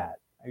do that.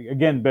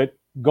 Again, but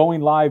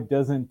going live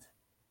doesn't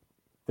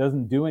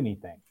do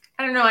anything.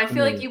 I don't know. I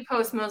feel like you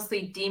post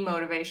mostly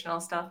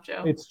demotivational stuff,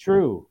 Joe. It's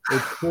true.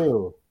 It's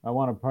true. I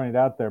want to point it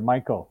out there.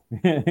 Michael,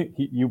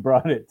 you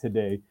brought it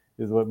today,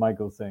 is what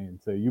Michael's saying.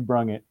 So you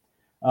brung it.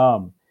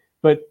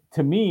 But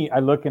to me, I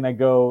look and I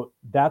go,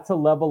 that's a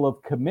level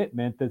of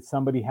commitment that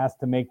somebody has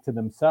to make to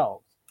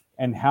themselves.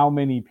 And how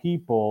many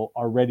people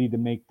are ready to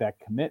make that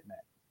commitment?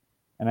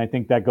 And I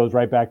think that goes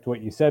right back to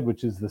what you said,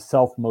 which is the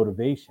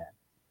self-motivation.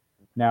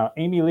 Now,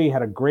 Amy Lee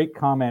had a great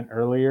comment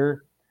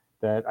earlier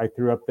that I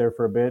threw up there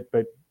for a bit,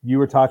 but you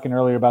were talking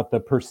earlier about the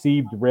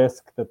perceived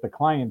risk that the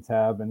clients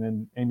have. And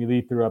then Amy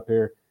Lee threw up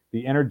here,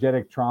 the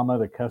energetic trauma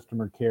the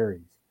customer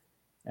carries.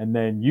 And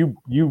then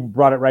you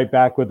brought it right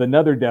back with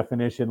another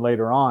definition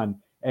later on.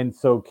 And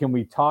so can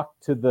we talk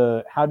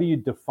to how do you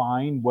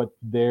define what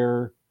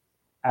their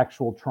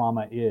actual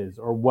trauma is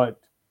or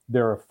what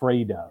they're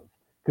afraid of?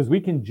 Because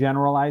we can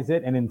generalize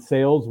it. And in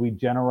sales, we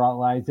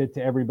generalize it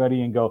to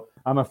everybody and go,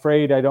 I'm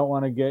afraid I don't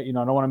want to get, I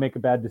don't want to make a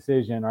bad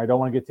decision, or I don't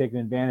want to get taken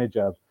advantage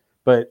of.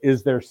 But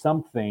is there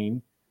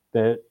something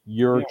that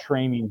your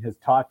training has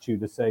taught you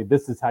to say,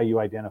 this is how you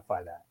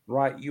identify that?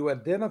 Right. You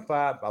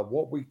identify it by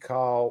what we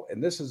call,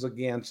 and this is,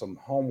 again, some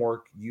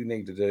homework you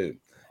need to do.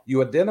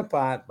 You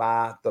identify it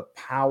by the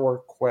power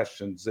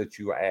questions that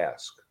you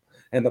ask.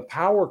 And the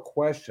power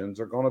questions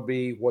are going to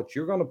be what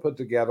you're going to put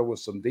together with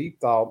some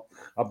deep thought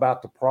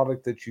about the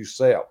product that you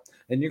sell.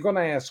 And you're going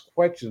to ask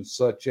questions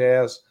such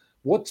as,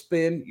 what's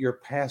been your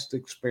past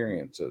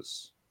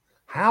experiences?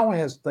 How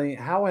has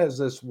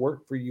this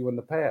worked for you in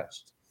the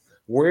past?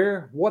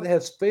 What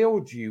has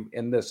failed you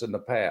in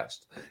the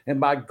past? And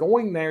by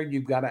going there,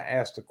 you've got to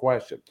ask the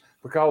question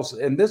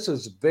and this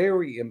is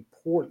very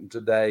important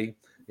today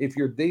if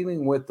you're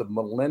dealing with the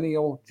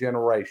millennial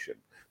generation.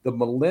 The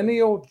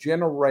millennial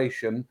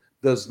generation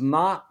does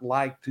not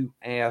like to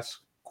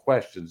ask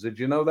questions. Did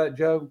you know that,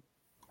 Joe?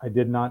 I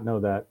did not know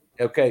that.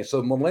 Okay,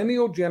 so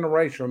millennial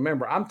generation,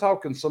 remember, I'm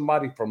talking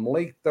somebody from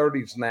late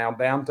 30s now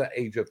down to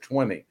age of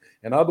 20.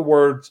 In other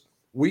words,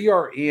 we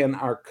are in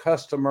our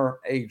customer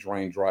age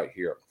range right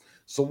here.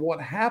 So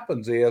what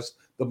happens is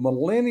the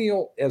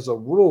millennial, as a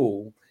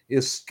rule,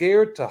 is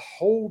scared to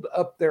hold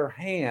up their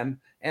hand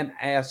and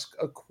ask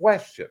a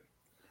question.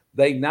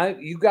 They know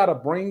you got to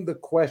bring the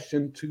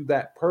question to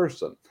that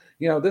person.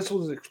 This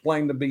was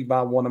explained to me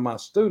by one of my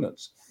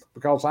students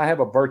because I have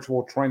a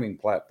virtual training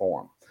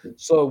platform.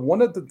 So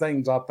one of the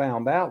things I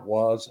found out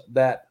was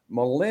that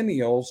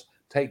millennials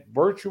take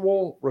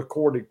virtual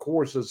recorded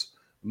courses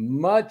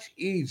much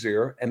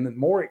easier and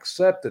more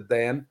accepted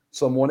than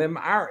someone in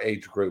our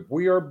age group.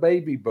 We are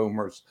baby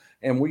boomers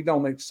and we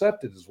don't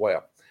accept it as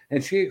well.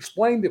 And she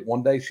explained it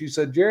one day. She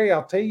said, Jerry,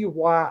 I'll tell you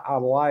why I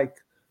like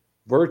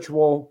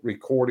virtual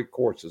recorded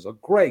courses. Oh,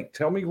 great.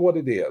 Tell me what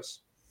it is.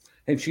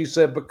 And she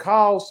said,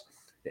 because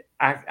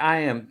I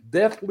am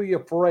deathly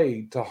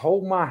afraid to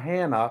hold my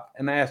hand up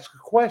and ask a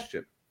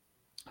question.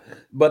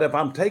 But if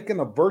I'm taking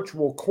a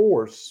virtual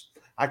course,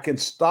 I can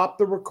stop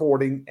the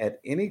recording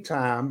at any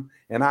time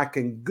and I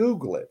can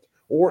Google it.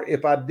 Or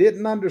if I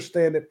didn't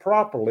understand it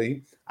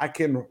properly, I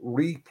can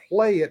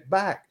replay it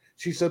back.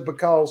 She said,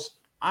 because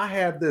I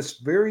have this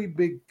very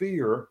big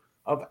fear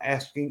of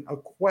asking a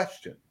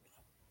question.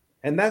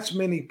 And that's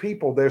many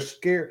people. They're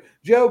scared.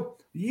 Joe,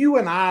 you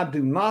and I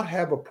do not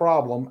have a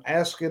problem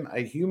asking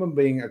a human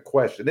being a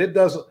question. It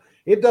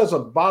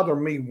doesn't bother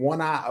me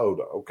one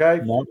iota,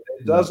 okay? No,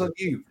 It doesn't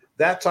you.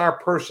 That's our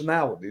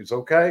personalities,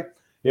 okay?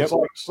 Yep. It's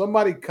like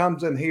somebody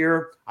comes in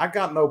here, I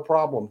got no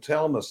problem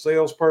telling a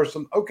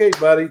salesperson, okay,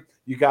 buddy,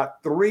 you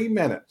got 3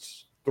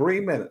 minutes.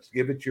 3 minutes.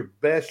 Give it your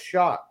best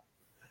shot.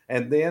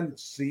 And then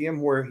see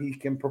him where he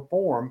can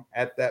perform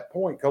at that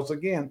point. Because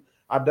again,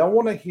 I don't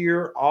want to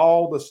hear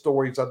all the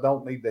stories. I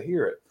don't need to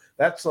hear it.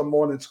 That's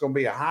someone that's going to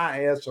be a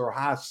high S or a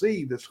high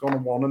C that's going to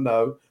want to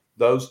know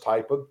those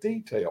type of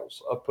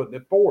details of putting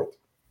it forth.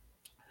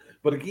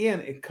 But again,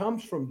 it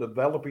comes from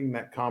developing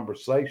that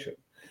conversation.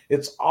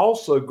 It's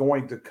also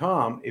going to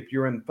come, if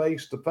you're in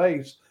face to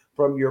face,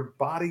 from your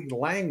body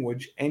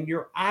language and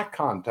your eye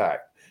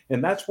contact.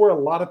 And that's where a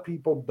lot of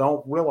people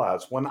don't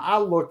realize. When I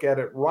look at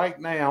it right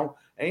now,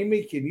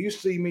 Amy, can you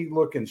see me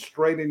looking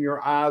straight in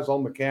your eyes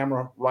on the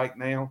camera right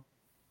now?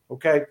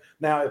 Okay.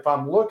 Now, if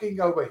I'm looking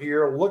over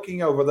here,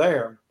 looking over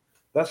there,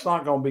 that's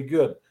not going to be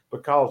good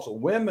because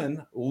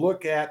women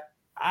look at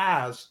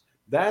eyes.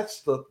 That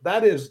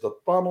is the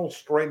funnel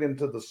straight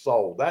into the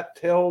soul. That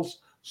tells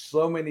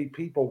so many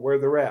people where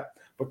they're at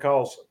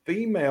because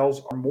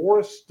females are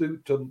more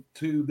astute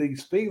to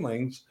these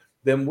feelings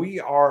than we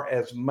are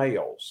as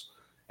males.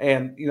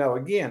 And,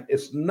 again,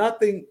 it's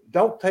nothing.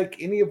 Don't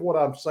take any of what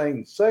I'm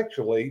saying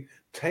sexually.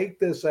 Take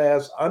this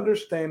as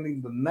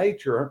understanding the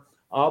nature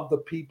of the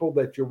people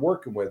that you're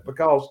working with.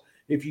 Because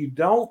if you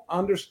don't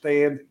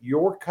understand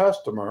your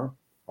customer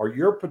or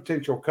your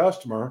potential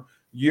customer,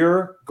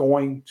 you're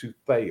going to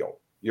fail.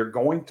 You're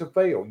going to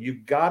fail.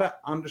 You've got to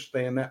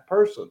understand that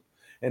person.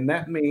 And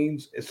that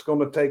means it's going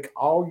to take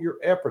all your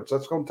efforts.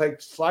 That's going to take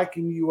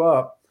psyching you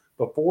up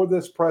before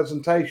this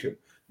presentation.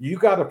 You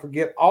got to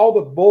forget all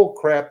the bull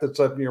crap that's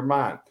up in your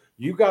mind.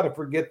 You got to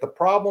forget the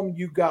problem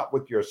you got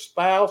with your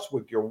spouse,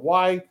 with your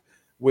wife,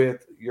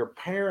 with your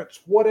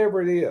parents,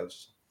 whatever it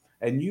is.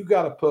 And you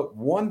got to put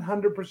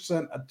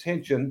 100%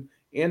 attention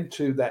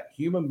into that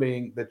human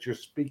being that you're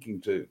speaking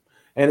to.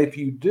 And if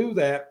you do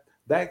that,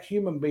 that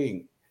human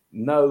being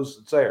knows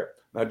it's there.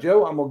 Now,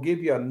 Joe, I'm going to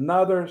give you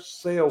another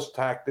sales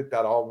tactic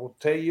that I will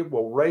tell you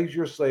will raise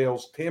your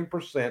sales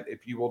 10%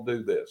 if you will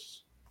do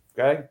this.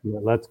 Okay? Yeah,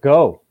 let's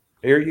go.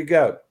 Here you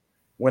go.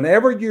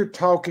 Whenever you're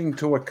talking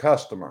to a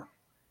customer,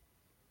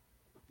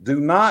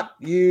 do not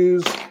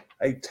use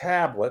a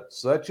tablet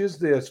such as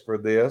this for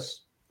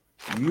this.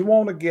 You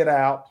want to get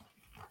out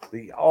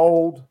the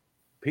old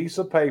piece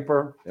of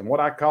paper and what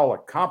I call a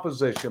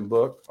composition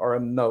book or a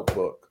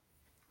notebook.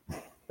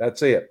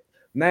 That's it.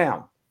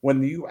 Now,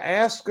 when you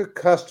ask a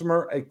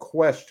customer a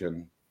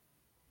question,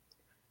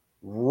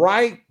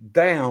 write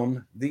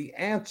down the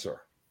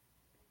answer.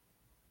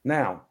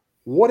 Now,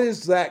 what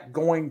is that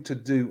going to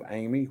do,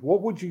 Amy?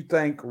 What would you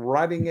think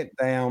writing it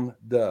down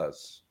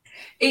does?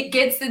 It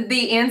gets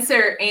the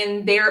answer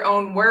in their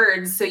own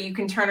words, so you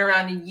can turn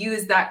around and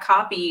use that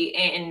copy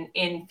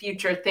in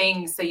future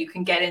things so you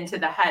can get into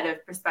the head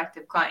of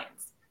prospective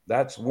clients.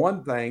 That's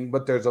one thing,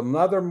 but there's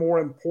another more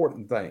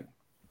important thing.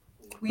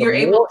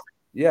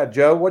 Yeah,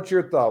 Joe, what's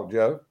your thought,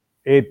 Joe?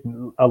 It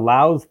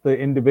allows the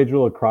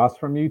individual across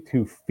from you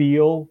to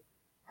feel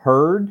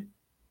heard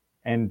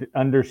and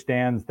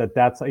understands that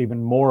that's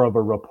even more of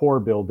a rapport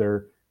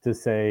builder to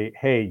say,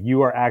 hey,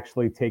 you are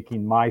actually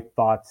taking my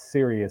thoughts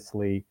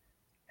seriously.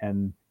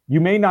 And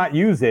you may not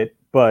use it,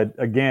 but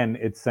again,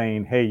 it's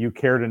saying, hey, you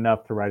cared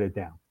enough to write it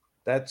down.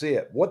 That's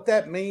it. What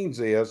that means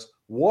is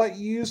what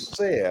you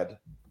said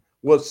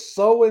was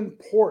so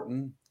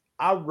important,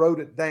 I wrote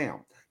it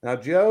down. Now,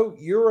 Joe,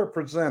 you're a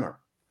presenter.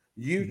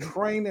 You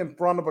train in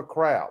front of a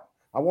crowd.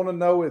 I want to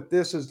know if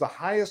this is the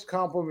highest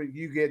compliment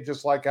you get,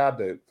 just like I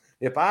do.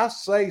 If I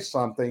say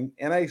something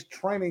in a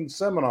training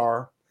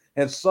seminar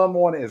and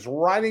someone is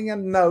writing a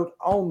note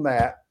on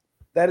that,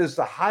 that is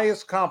the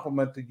highest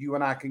compliment that you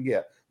and I can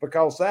get,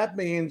 because that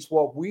means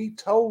what we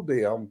told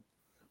them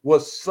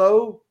was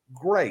so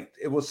great.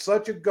 It was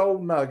such a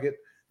gold nugget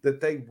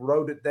that they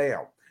wrote it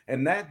down.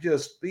 And that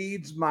just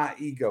feeds my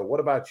ego. What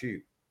about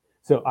you?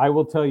 So I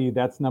will tell you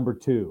that's number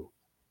two.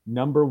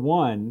 Number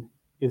one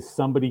is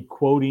somebody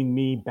quoting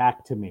me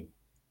back to me.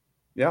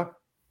 Yeah.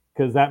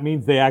 Because that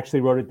means they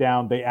actually wrote it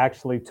down. They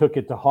actually took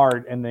it to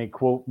heart and they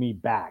quote me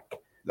back.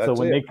 So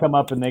when they come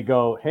up and they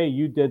go, hey,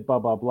 you did blah,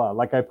 blah, blah.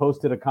 Like I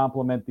posted a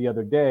compliment the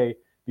other day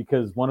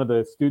because one of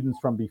the students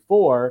from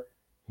before,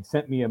 he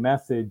sent me a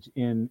message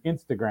in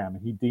Instagram.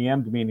 He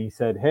DM'd me and he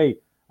said, hey,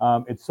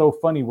 it's so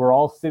funny. We're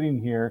all sitting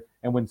here.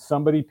 And when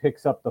somebody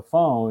picks up the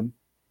phone,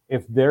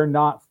 if they're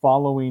not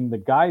following the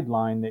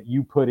guideline that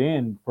you put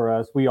in for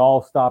us, we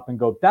all stop and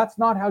go, that's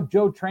not how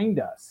Joe trained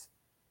us.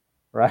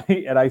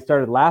 Right. And I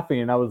started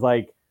laughing and I was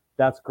like,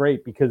 that's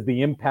great because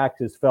the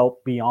impact is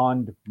felt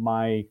beyond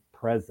my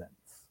presence.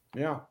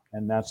 Yeah.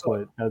 And that's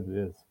what it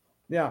is.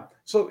 Yeah.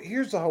 So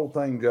here's the whole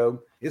thing,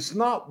 Joe. It's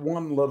not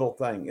one little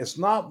thing. It's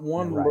not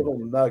one little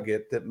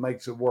nugget that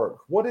makes it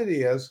work. What it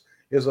is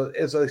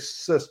a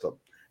system.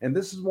 And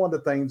this is one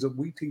of the things that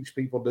we teach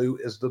people do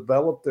is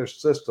develop their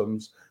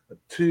systems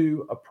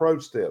to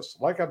approach this.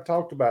 Like I've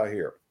talked about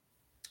here,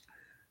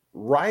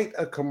 write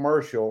a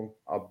commercial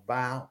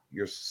about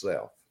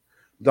yourself.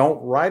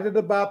 Don't write it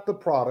about the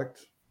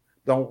product.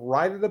 Don't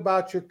write it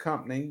about your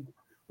company.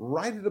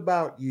 Write it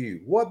about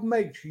you. What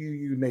makes you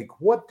unique?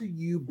 What do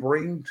you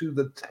bring to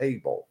the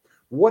table?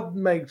 What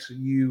makes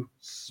you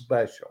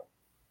special?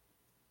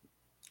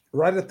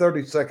 Write a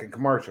 30-second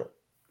commercial.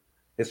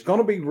 It's going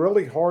to be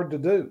really hard to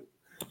do.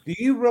 Do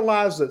you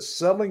realize that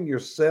selling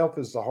yourself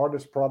is the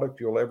hardest product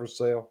you'll ever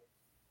sell?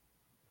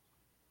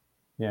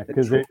 Yeah,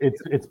 because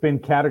it's been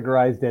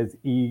categorized as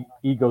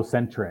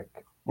egocentric.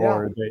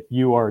 Or that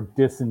you are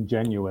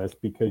disingenuous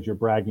because you're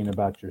bragging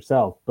about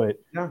yourself. But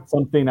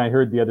something I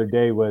heard the other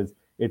day was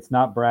it's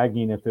not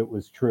bragging if it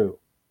was true.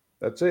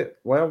 That's it.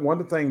 Well, one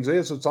of the things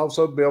is it's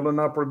also building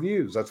up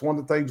reviews. That's one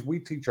of the things we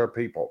teach our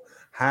people.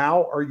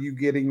 How are you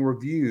getting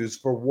reviews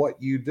for what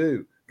you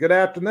do? Good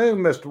afternoon,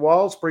 Mr.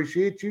 Walls.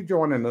 Appreciate you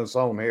joining us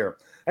on here.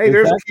 Hey,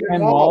 there's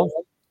Ken Walls.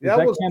 Yeah,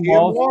 that was Ken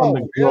Walls from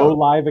the Grow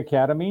Live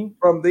Academy.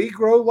 From the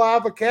Grow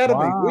Live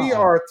Academy. Wow. We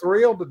are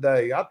thrilled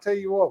today. I'll tell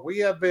you what, we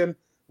have,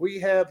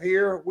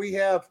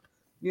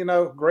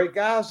 great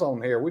guys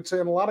on here. We've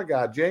seen a lot of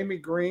guys, Jamie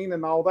Green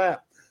and all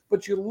that.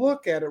 But you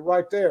look at it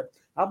right there.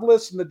 I've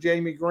listened to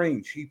Jamie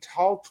Green. She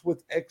talks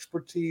with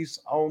expertise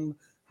on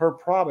her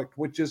product,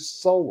 which is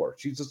solar.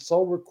 She's a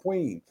solar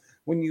queen.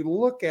 When you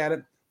look at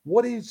it,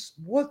 what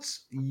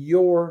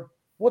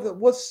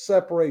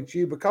separates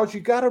you? Because you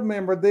got to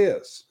remember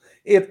this.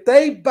 If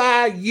they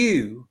buy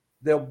you,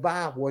 they'll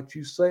buy what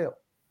you sell.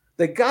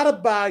 They got to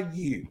buy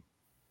you.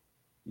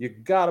 You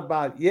got to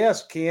buy.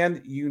 Yes,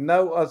 Ken, you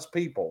know us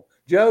people.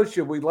 Joe,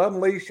 should we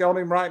unleash on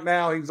him right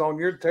now? He's on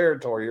your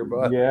territory here,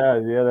 bud.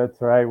 Yeah,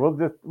 that's right. We'll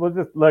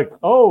just look.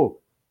 Oh,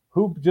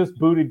 who just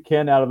booted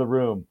Ken out of the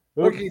room?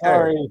 Oops,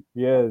 sorry.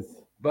 Yes.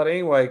 But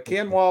anyway,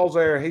 Ken Walls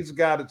there, he's a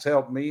guy that's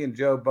helped me and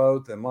Joe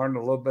both and learned a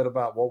little bit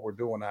about what we're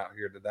doing out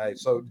here today.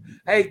 So,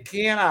 hey,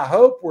 Ken, I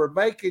hope we're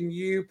making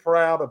you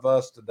proud of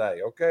us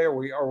today. Okay.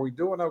 Are we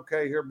doing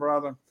okay here,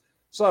 brother?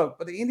 So,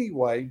 but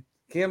anyway,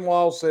 Ken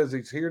Walls says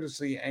he's here to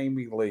see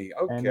Amy Lee.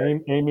 Okay.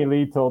 And Amy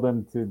Lee told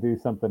him to do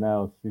something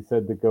else. She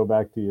said to go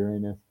back to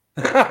Uranus.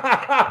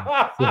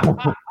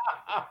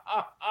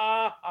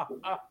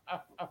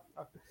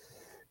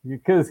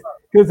 Because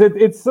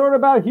it's sort of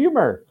about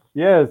humor.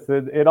 Yes,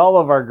 in all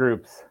of our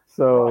groups.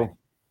 So, right.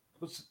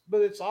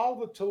 But it's all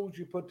the tools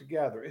you put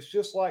together. It's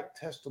just like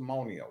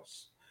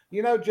testimonials.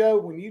 You know, Joe,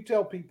 when you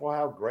tell people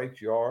how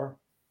great you are,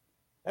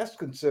 that's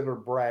considered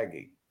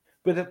bragging.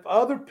 But if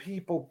other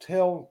people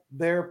tell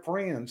their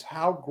friends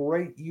how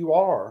great you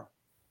are,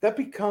 that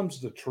becomes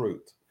the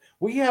truth.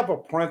 We have a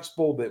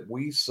principle that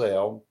we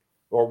sell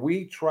or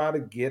we try to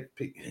get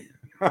people.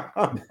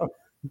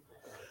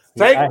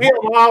 Take me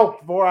a while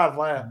before I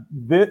laugh.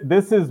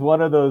 This is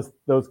one of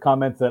those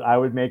comments that I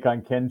would make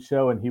on Ken's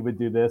show, and he would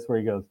do this where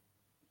he goes,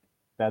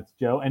 "That's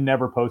Joe," and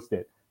never post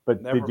it.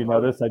 But did you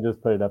notice? I just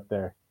put it up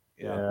there.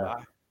 Yeah.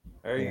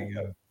 There you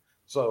go.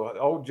 So,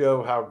 oh,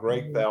 Joe, how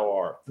great thou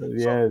art.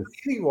 Yes.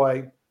 So,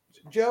 anyway,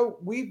 Joe,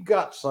 we've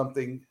got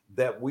something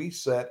that we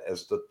set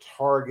as the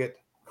target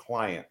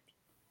client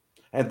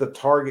and the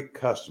target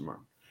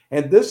customer.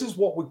 And this is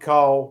what we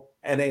call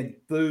an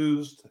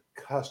enthused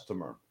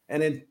customer.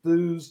 An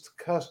enthused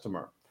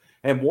customer.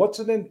 And what's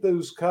an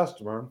enthused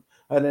customer?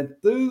 An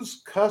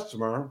enthused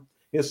customer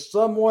is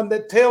someone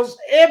that tells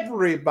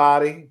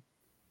everybody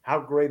how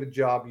great a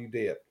job you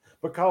did.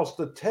 Because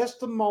the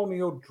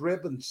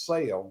testimonial-driven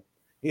sale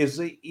is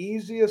the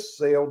easiest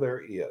sale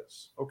there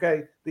is.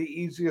 Okay? The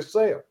easiest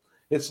sale.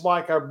 It's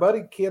like our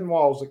buddy Ken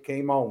Walls that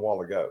came on a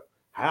while ago.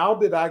 How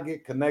did I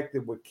get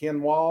connected with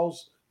Ken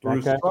Walls?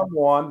 Through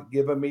someone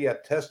giving me a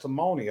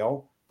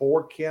testimonial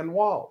for Ken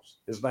Walls.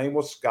 His name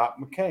was Scott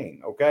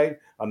McCain, okay?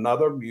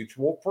 Another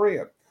mutual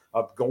friend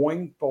of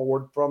going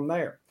forward from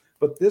there.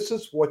 But this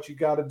is what you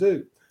got to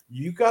do.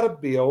 You got to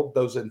build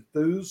those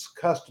enthused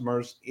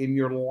customers in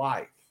your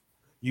life.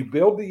 You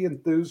build the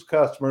enthused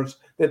customers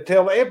that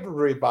tell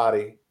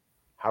everybody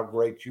how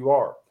great you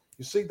are.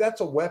 You see,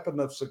 that's a weapon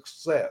of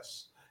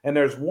success. And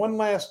there's one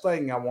last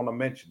thing I want to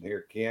mention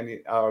here, Ken.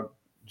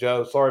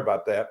 Joe, sorry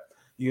about that.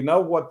 You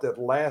know what that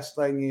last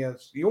thing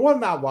is? You want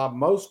to know why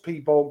most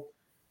people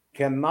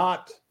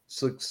cannot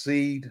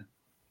succeed?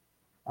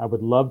 I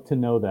would love to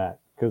know that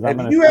because I'm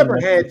going Have you to ever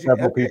had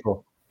several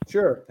people.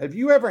 Sure. Have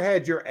you ever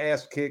had your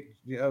ass kicked?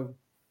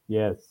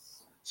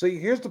 Yes. See,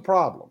 here's the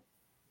problem.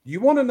 You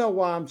want to know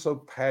why I'm so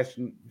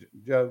passionate,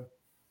 Joe?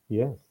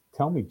 Yes.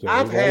 Tell me, Joe.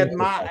 I've had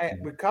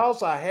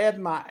because I had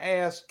my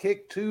ass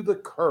kicked to the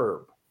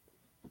curb.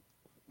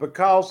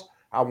 Because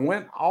I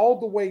went all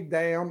the way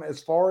down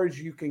as far as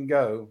you can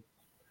go,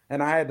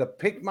 and I had to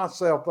pick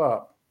myself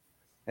up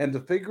and to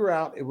figure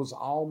out it was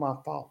all my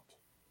fault.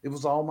 It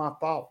was all my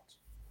fault.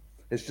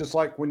 It's just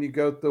like when you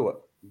go through it.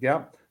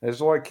 Yep.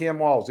 It's like Ken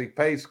Walls. He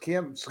pays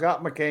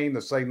Scott McCain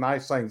to say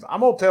nice things.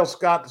 I'm going to tell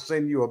Scott to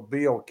send you a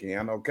bill,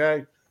 Ken,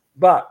 okay?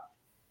 But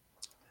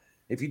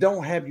if you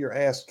don't have your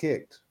ass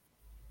kicked,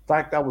 in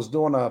fact, I was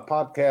doing a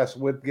podcast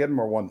with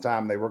Gidmer one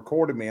time. They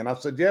recorded me, and I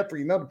said,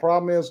 Jeffrey, the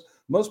problem is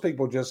most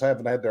people just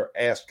haven't had their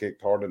ass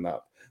kicked hard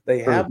enough. They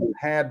haven't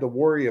had to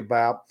worry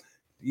about,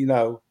 are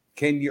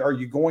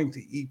you going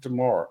to eat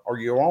tomorrow? Are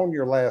you on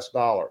your last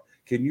dollar?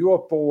 Can you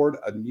afford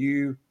a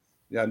new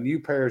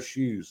pair of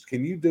shoes?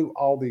 Can you do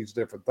all these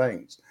different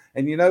things?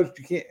 And you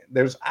can't.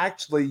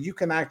 You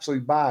can actually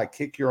buy a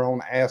kick your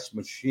own ass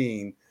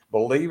machine.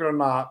 Believe it or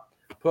not.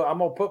 Put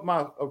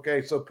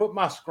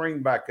my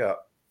screen back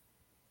up.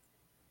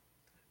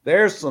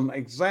 There's some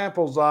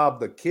examples of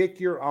the kick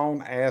your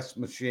own ass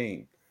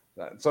machine.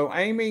 So,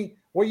 Amy,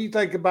 what do you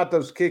think about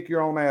those kick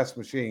your own ass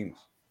machines?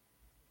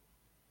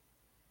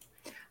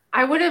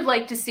 I would have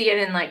liked to see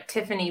it in like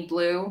Tiffany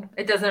blue.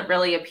 It doesn't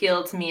really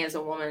appeal to me as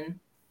a woman.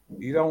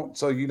 You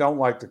don't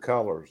like the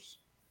colors.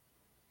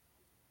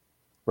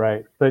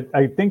 Right. But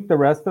I think the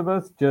rest of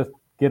us just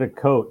get a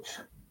coach,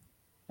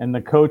 and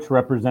the coach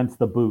represents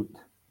the boot.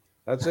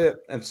 That's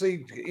it. And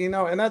see,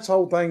 and that's the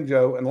whole thing,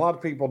 Joe. And a lot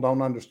of people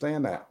don't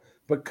understand that.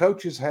 But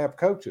coaches have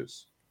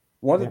coaches.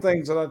 One of the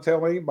things that I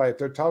tell anybody, if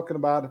they're talking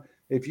about,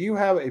 if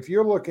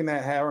you're looking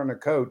at hiring a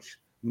coach,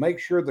 make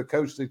sure the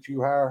coach that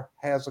you hire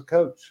has a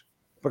coach,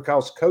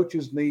 because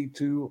coaches need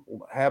to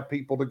have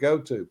people to go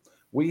to.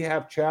 We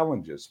have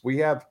challenges.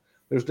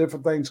 There's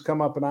different things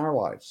come up in our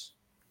lives.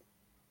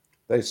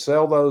 They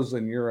sell those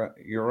in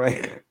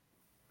Uranus.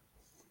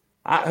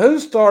 Who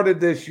started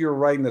this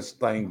Uranus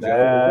thing,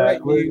 Joe?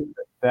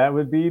 That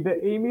would be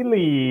the Amy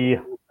Lee.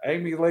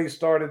 Amy Lee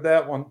started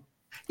that one.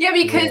 Yeah,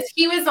 because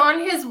he was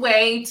on his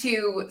way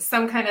to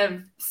some kind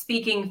of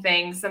speaking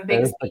thing, some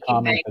big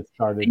speaking thing,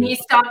 and he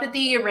stopped at the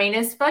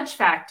Uranus Fudge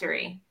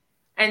Factory.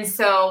 And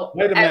so,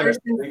 wait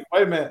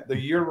a minute, the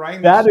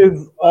Uranus. That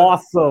is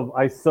awesome.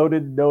 I so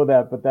didn't know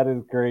that, but that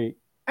is great.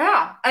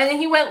 Yeah, and then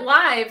he went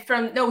live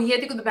from. No, he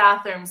had to go to the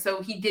bathroom,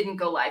 so he didn't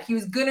go live. He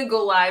was gonna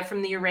go live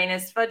from the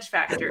Uranus Fudge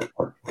Factory.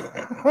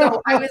 So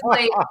I was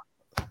like.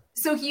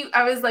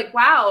 I was like,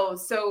 wow.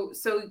 So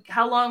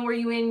how long were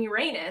you in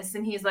Uranus?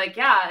 And he's like,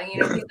 yeah, he's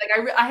like,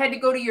 I had to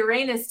go to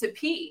Uranus to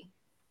pee.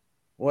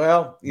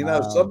 Well,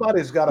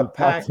 somebody's got to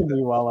pack.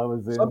 While I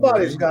was in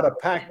somebody's got to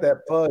pack that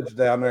fudge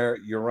down there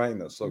at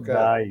Uranus.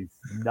 Okay.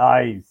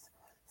 Nice.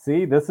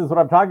 See, this is what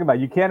I'm talking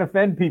about. You can't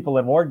offend people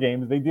in war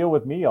games. They deal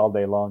with me all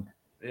day long.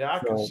 Yeah, I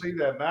can see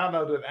that. Now I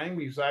know that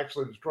Amy's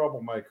actually the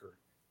troublemaker.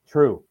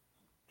 True.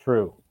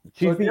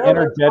 She's the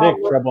energetic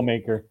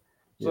troublemaker.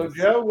 So, yes.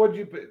 Joe,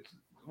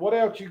 what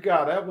else you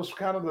got? That was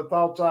kind of the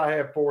thoughts I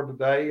had for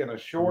today in a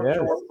short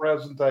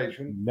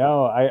presentation.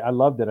 No, I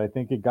loved it. I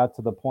think it got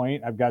to the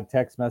point. I've got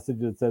text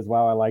message that says,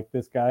 wow, I like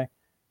this guy.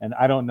 And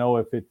I don't know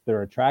if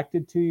they're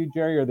attracted to you,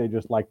 Jerry, or they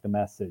just like the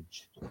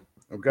message.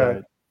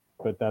 Okay.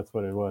 But that's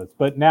what it was.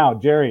 But now,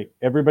 Jerry,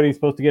 everybody's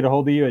supposed to get a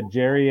hold of you at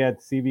Jerry at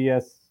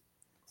CBC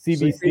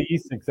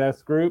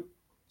Success Group.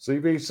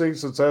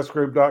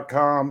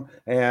 CBCSuccessGroup.com,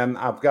 and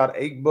I've got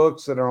 8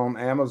 books that are on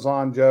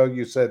Amazon. Joe,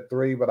 you said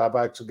 3, but I've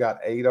actually got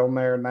 8 on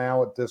there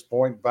now at this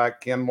point. In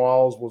fact, Ken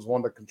Walls was one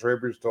of the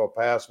contributors to a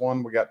past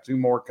one. We got 2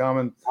 more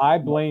coming. I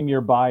blame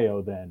your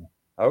bio then.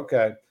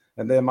 Okay.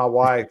 And then my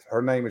wife,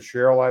 her name is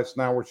Cheryl Lights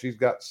now, where she's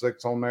got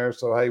 6 on there.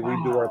 So, hey, we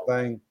do our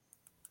thing.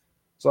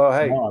 So,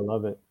 hey, I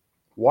love it.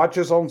 Watch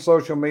us on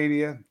social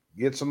media,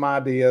 get some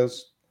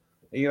ideas.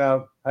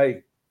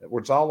 Hey,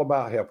 it's all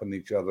about helping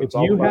each other. If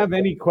you have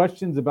any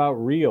questions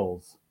about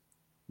reels,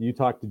 you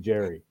talk to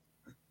Jerry,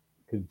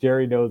 because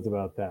Jerry knows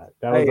about that.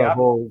 That was our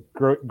whole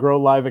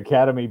Grow Live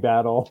Academy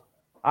battle.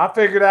 I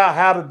figured out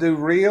how to do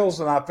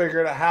reels, and I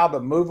figured out how to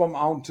move them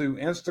onto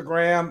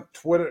Instagram,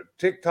 Twitter,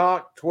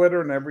 TikTok,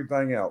 Twitter, and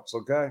everything else.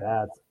 Okay.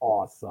 That's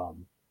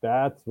awesome.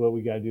 That's what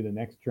we got to do the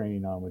next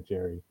training on with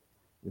Jerry,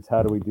 is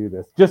how do we do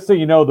this? Just so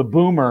you know, the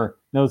boomer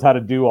knows how to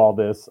do all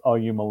this, all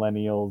you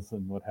millennials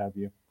and what have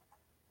you.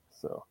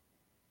 So.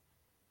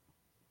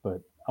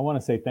 I want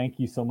to say thank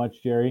you so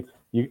much, Jerry.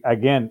 I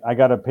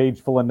got a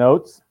page full of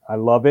notes. I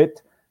love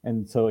it.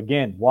 And so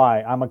again,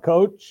 why? I'm a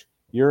coach,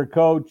 you're a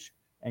coach,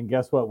 and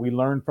guess what? We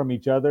learn from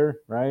each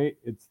other, right?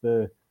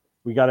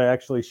 We got to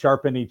actually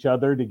sharpen each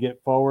other to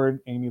get forward.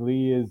 Amy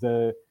Lee is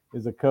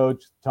a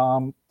coach.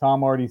 Tom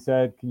already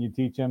said, can you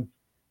teach him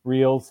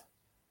reels?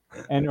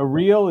 And a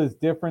reel is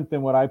different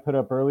than what I put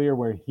up earlier,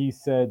 where he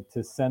said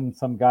to send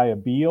some guy a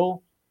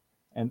Beal,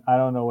 and I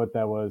don't know what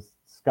that was.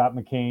 Scott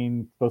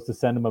McCain supposed to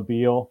send him a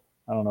Beal.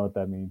 I don't know what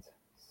that means.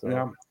 So.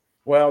 Yeah.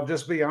 Well,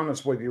 just be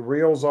honest with you.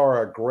 Reels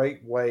are a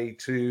great way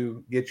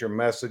to get your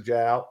message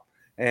out.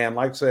 And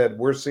like I said,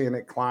 we're seeing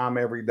it climb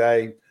every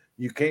day.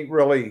 You can't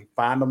really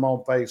find them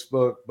on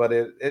Facebook, but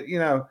it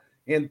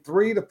in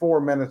 3 to 4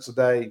 minutes a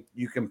day,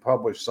 you can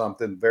publish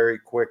something very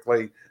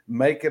quickly,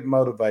 make it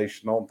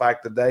motivational. In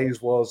fact,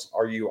 today's was,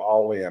 are you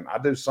all in? I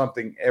do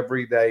something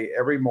every day,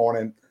 every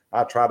morning.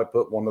 I try to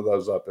put one of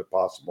those up if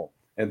possible.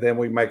 And then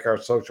we make our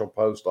social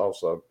post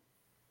also.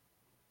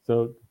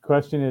 So the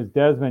question is,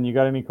 Desmond, you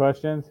got any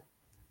questions?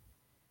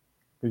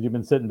 Because you've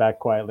been sitting back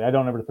quietly. I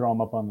don't ever throw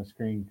him up on the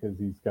screen because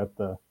he's got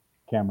the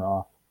camera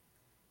off.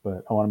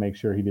 But I want to make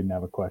sure he didn't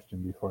have a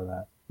question before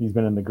that. He's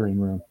been in the green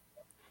room.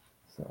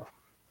 So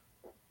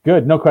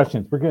good. No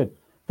questions. We're good.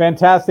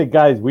 Fantastic,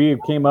 guys. We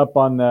came up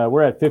on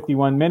we're at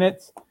 51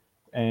 minutes,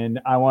 and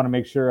I want to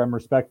make sure I'm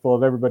respectful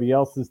of everybody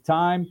else's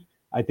time.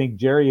 I think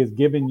Jerry has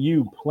given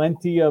you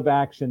plenty of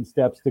action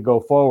steps to go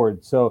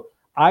forward. So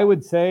I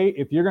would say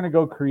if you're going to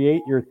go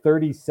create your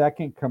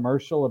 30-second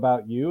commercial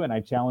about you, and I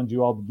challenge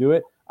you all to do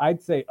it,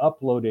 I'd say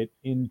upload it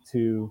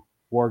into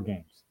War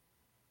Games.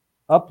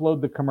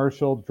 Upload the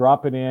commercial,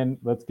 drop it in.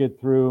 Let's get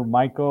through.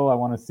 Michael, I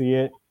want to see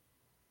it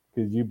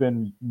because you've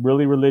been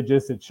really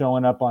religious at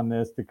showing up on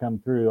this to come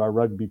through, our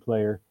rugby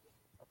player.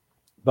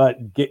 But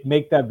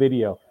make that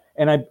video.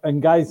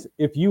 And guys,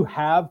 if you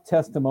have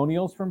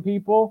testimonials from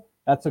people,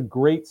 that's a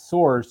great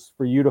source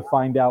for you to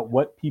find out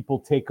what people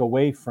take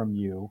away from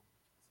you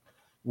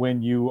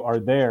when you are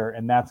there,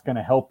 and that's going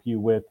to help you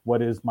with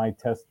what is my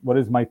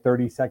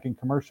 30-second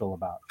commercial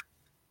about.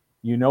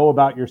 You know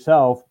about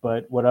yourself,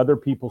 but what other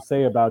people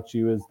say about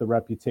you is the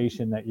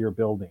reputation that you're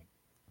building.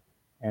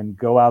 And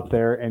go out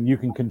there, and you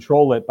can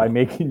control it by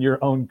making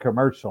your own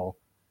commercial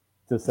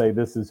to say,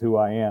 this is who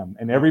I am.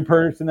 And every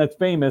person that's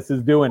famous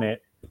is doing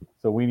it,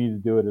 so we need to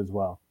do it as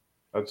well.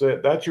 That's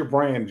it. That's your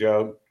brand,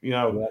 Joe.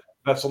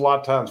 That's a lot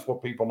of times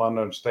what people don't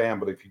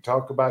understand. But if you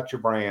talk about your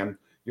brand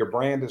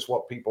is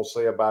what people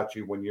say about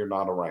you when you're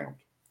not around.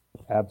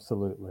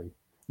 Absolutely.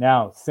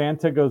 Now,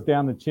 Santa goes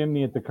down the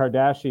chimney at the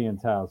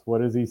Kardashians' house.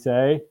 What does he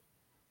say?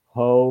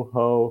 Ho,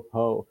 ho,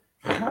 ho.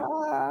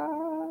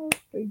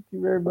 Thank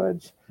you very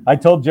much. I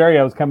told Jerry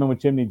I was coming with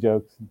chimney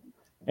jokes.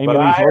 Amy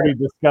Lee's already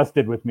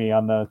disgusted with me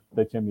on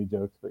the chimney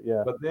jokes, but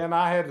yeah. But then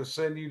I had to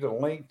send you the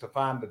link to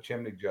find the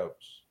chimney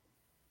jokes.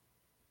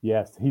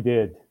 Yes, he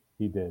did.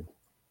 He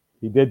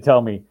did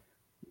tell me,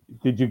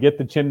 did you get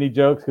the chimney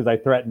jokes? Because I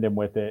threatened him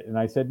with it. And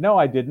I said, no,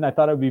 I didn't. I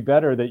thought it would be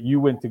better that you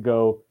went to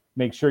go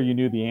make sure you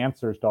knew the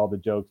answers to all the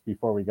jokes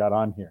before we got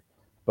on here.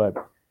 But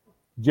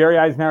Jerry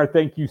Eisenhower,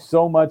 thank you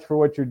so much for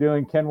what you're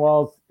doing. Ken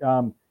Walls,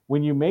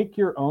 when you make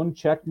your own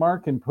check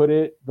mark and put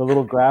the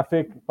little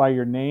graphic by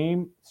your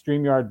name,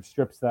 StreamYard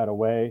strips that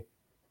away.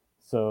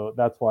 So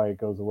that's why it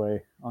goes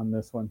away on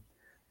this one.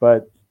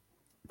 But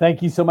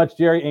thank you so much,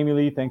 Jerry. Amy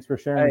Lee, thanks for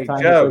sharing the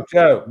time. Joe.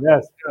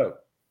 Yes. Joe,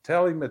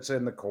 tell him it's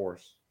in the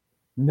course.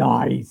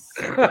 Nice.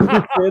 It's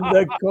in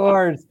the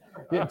course.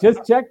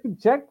 Just check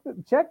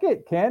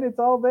it, Ken. It's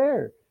all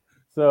there.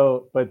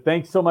 So, but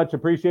thanks so much.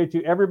 Appreciate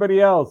you.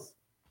 Everybody else,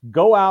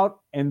 go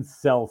out and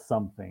sell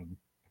something.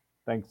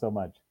 Thanks so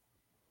much.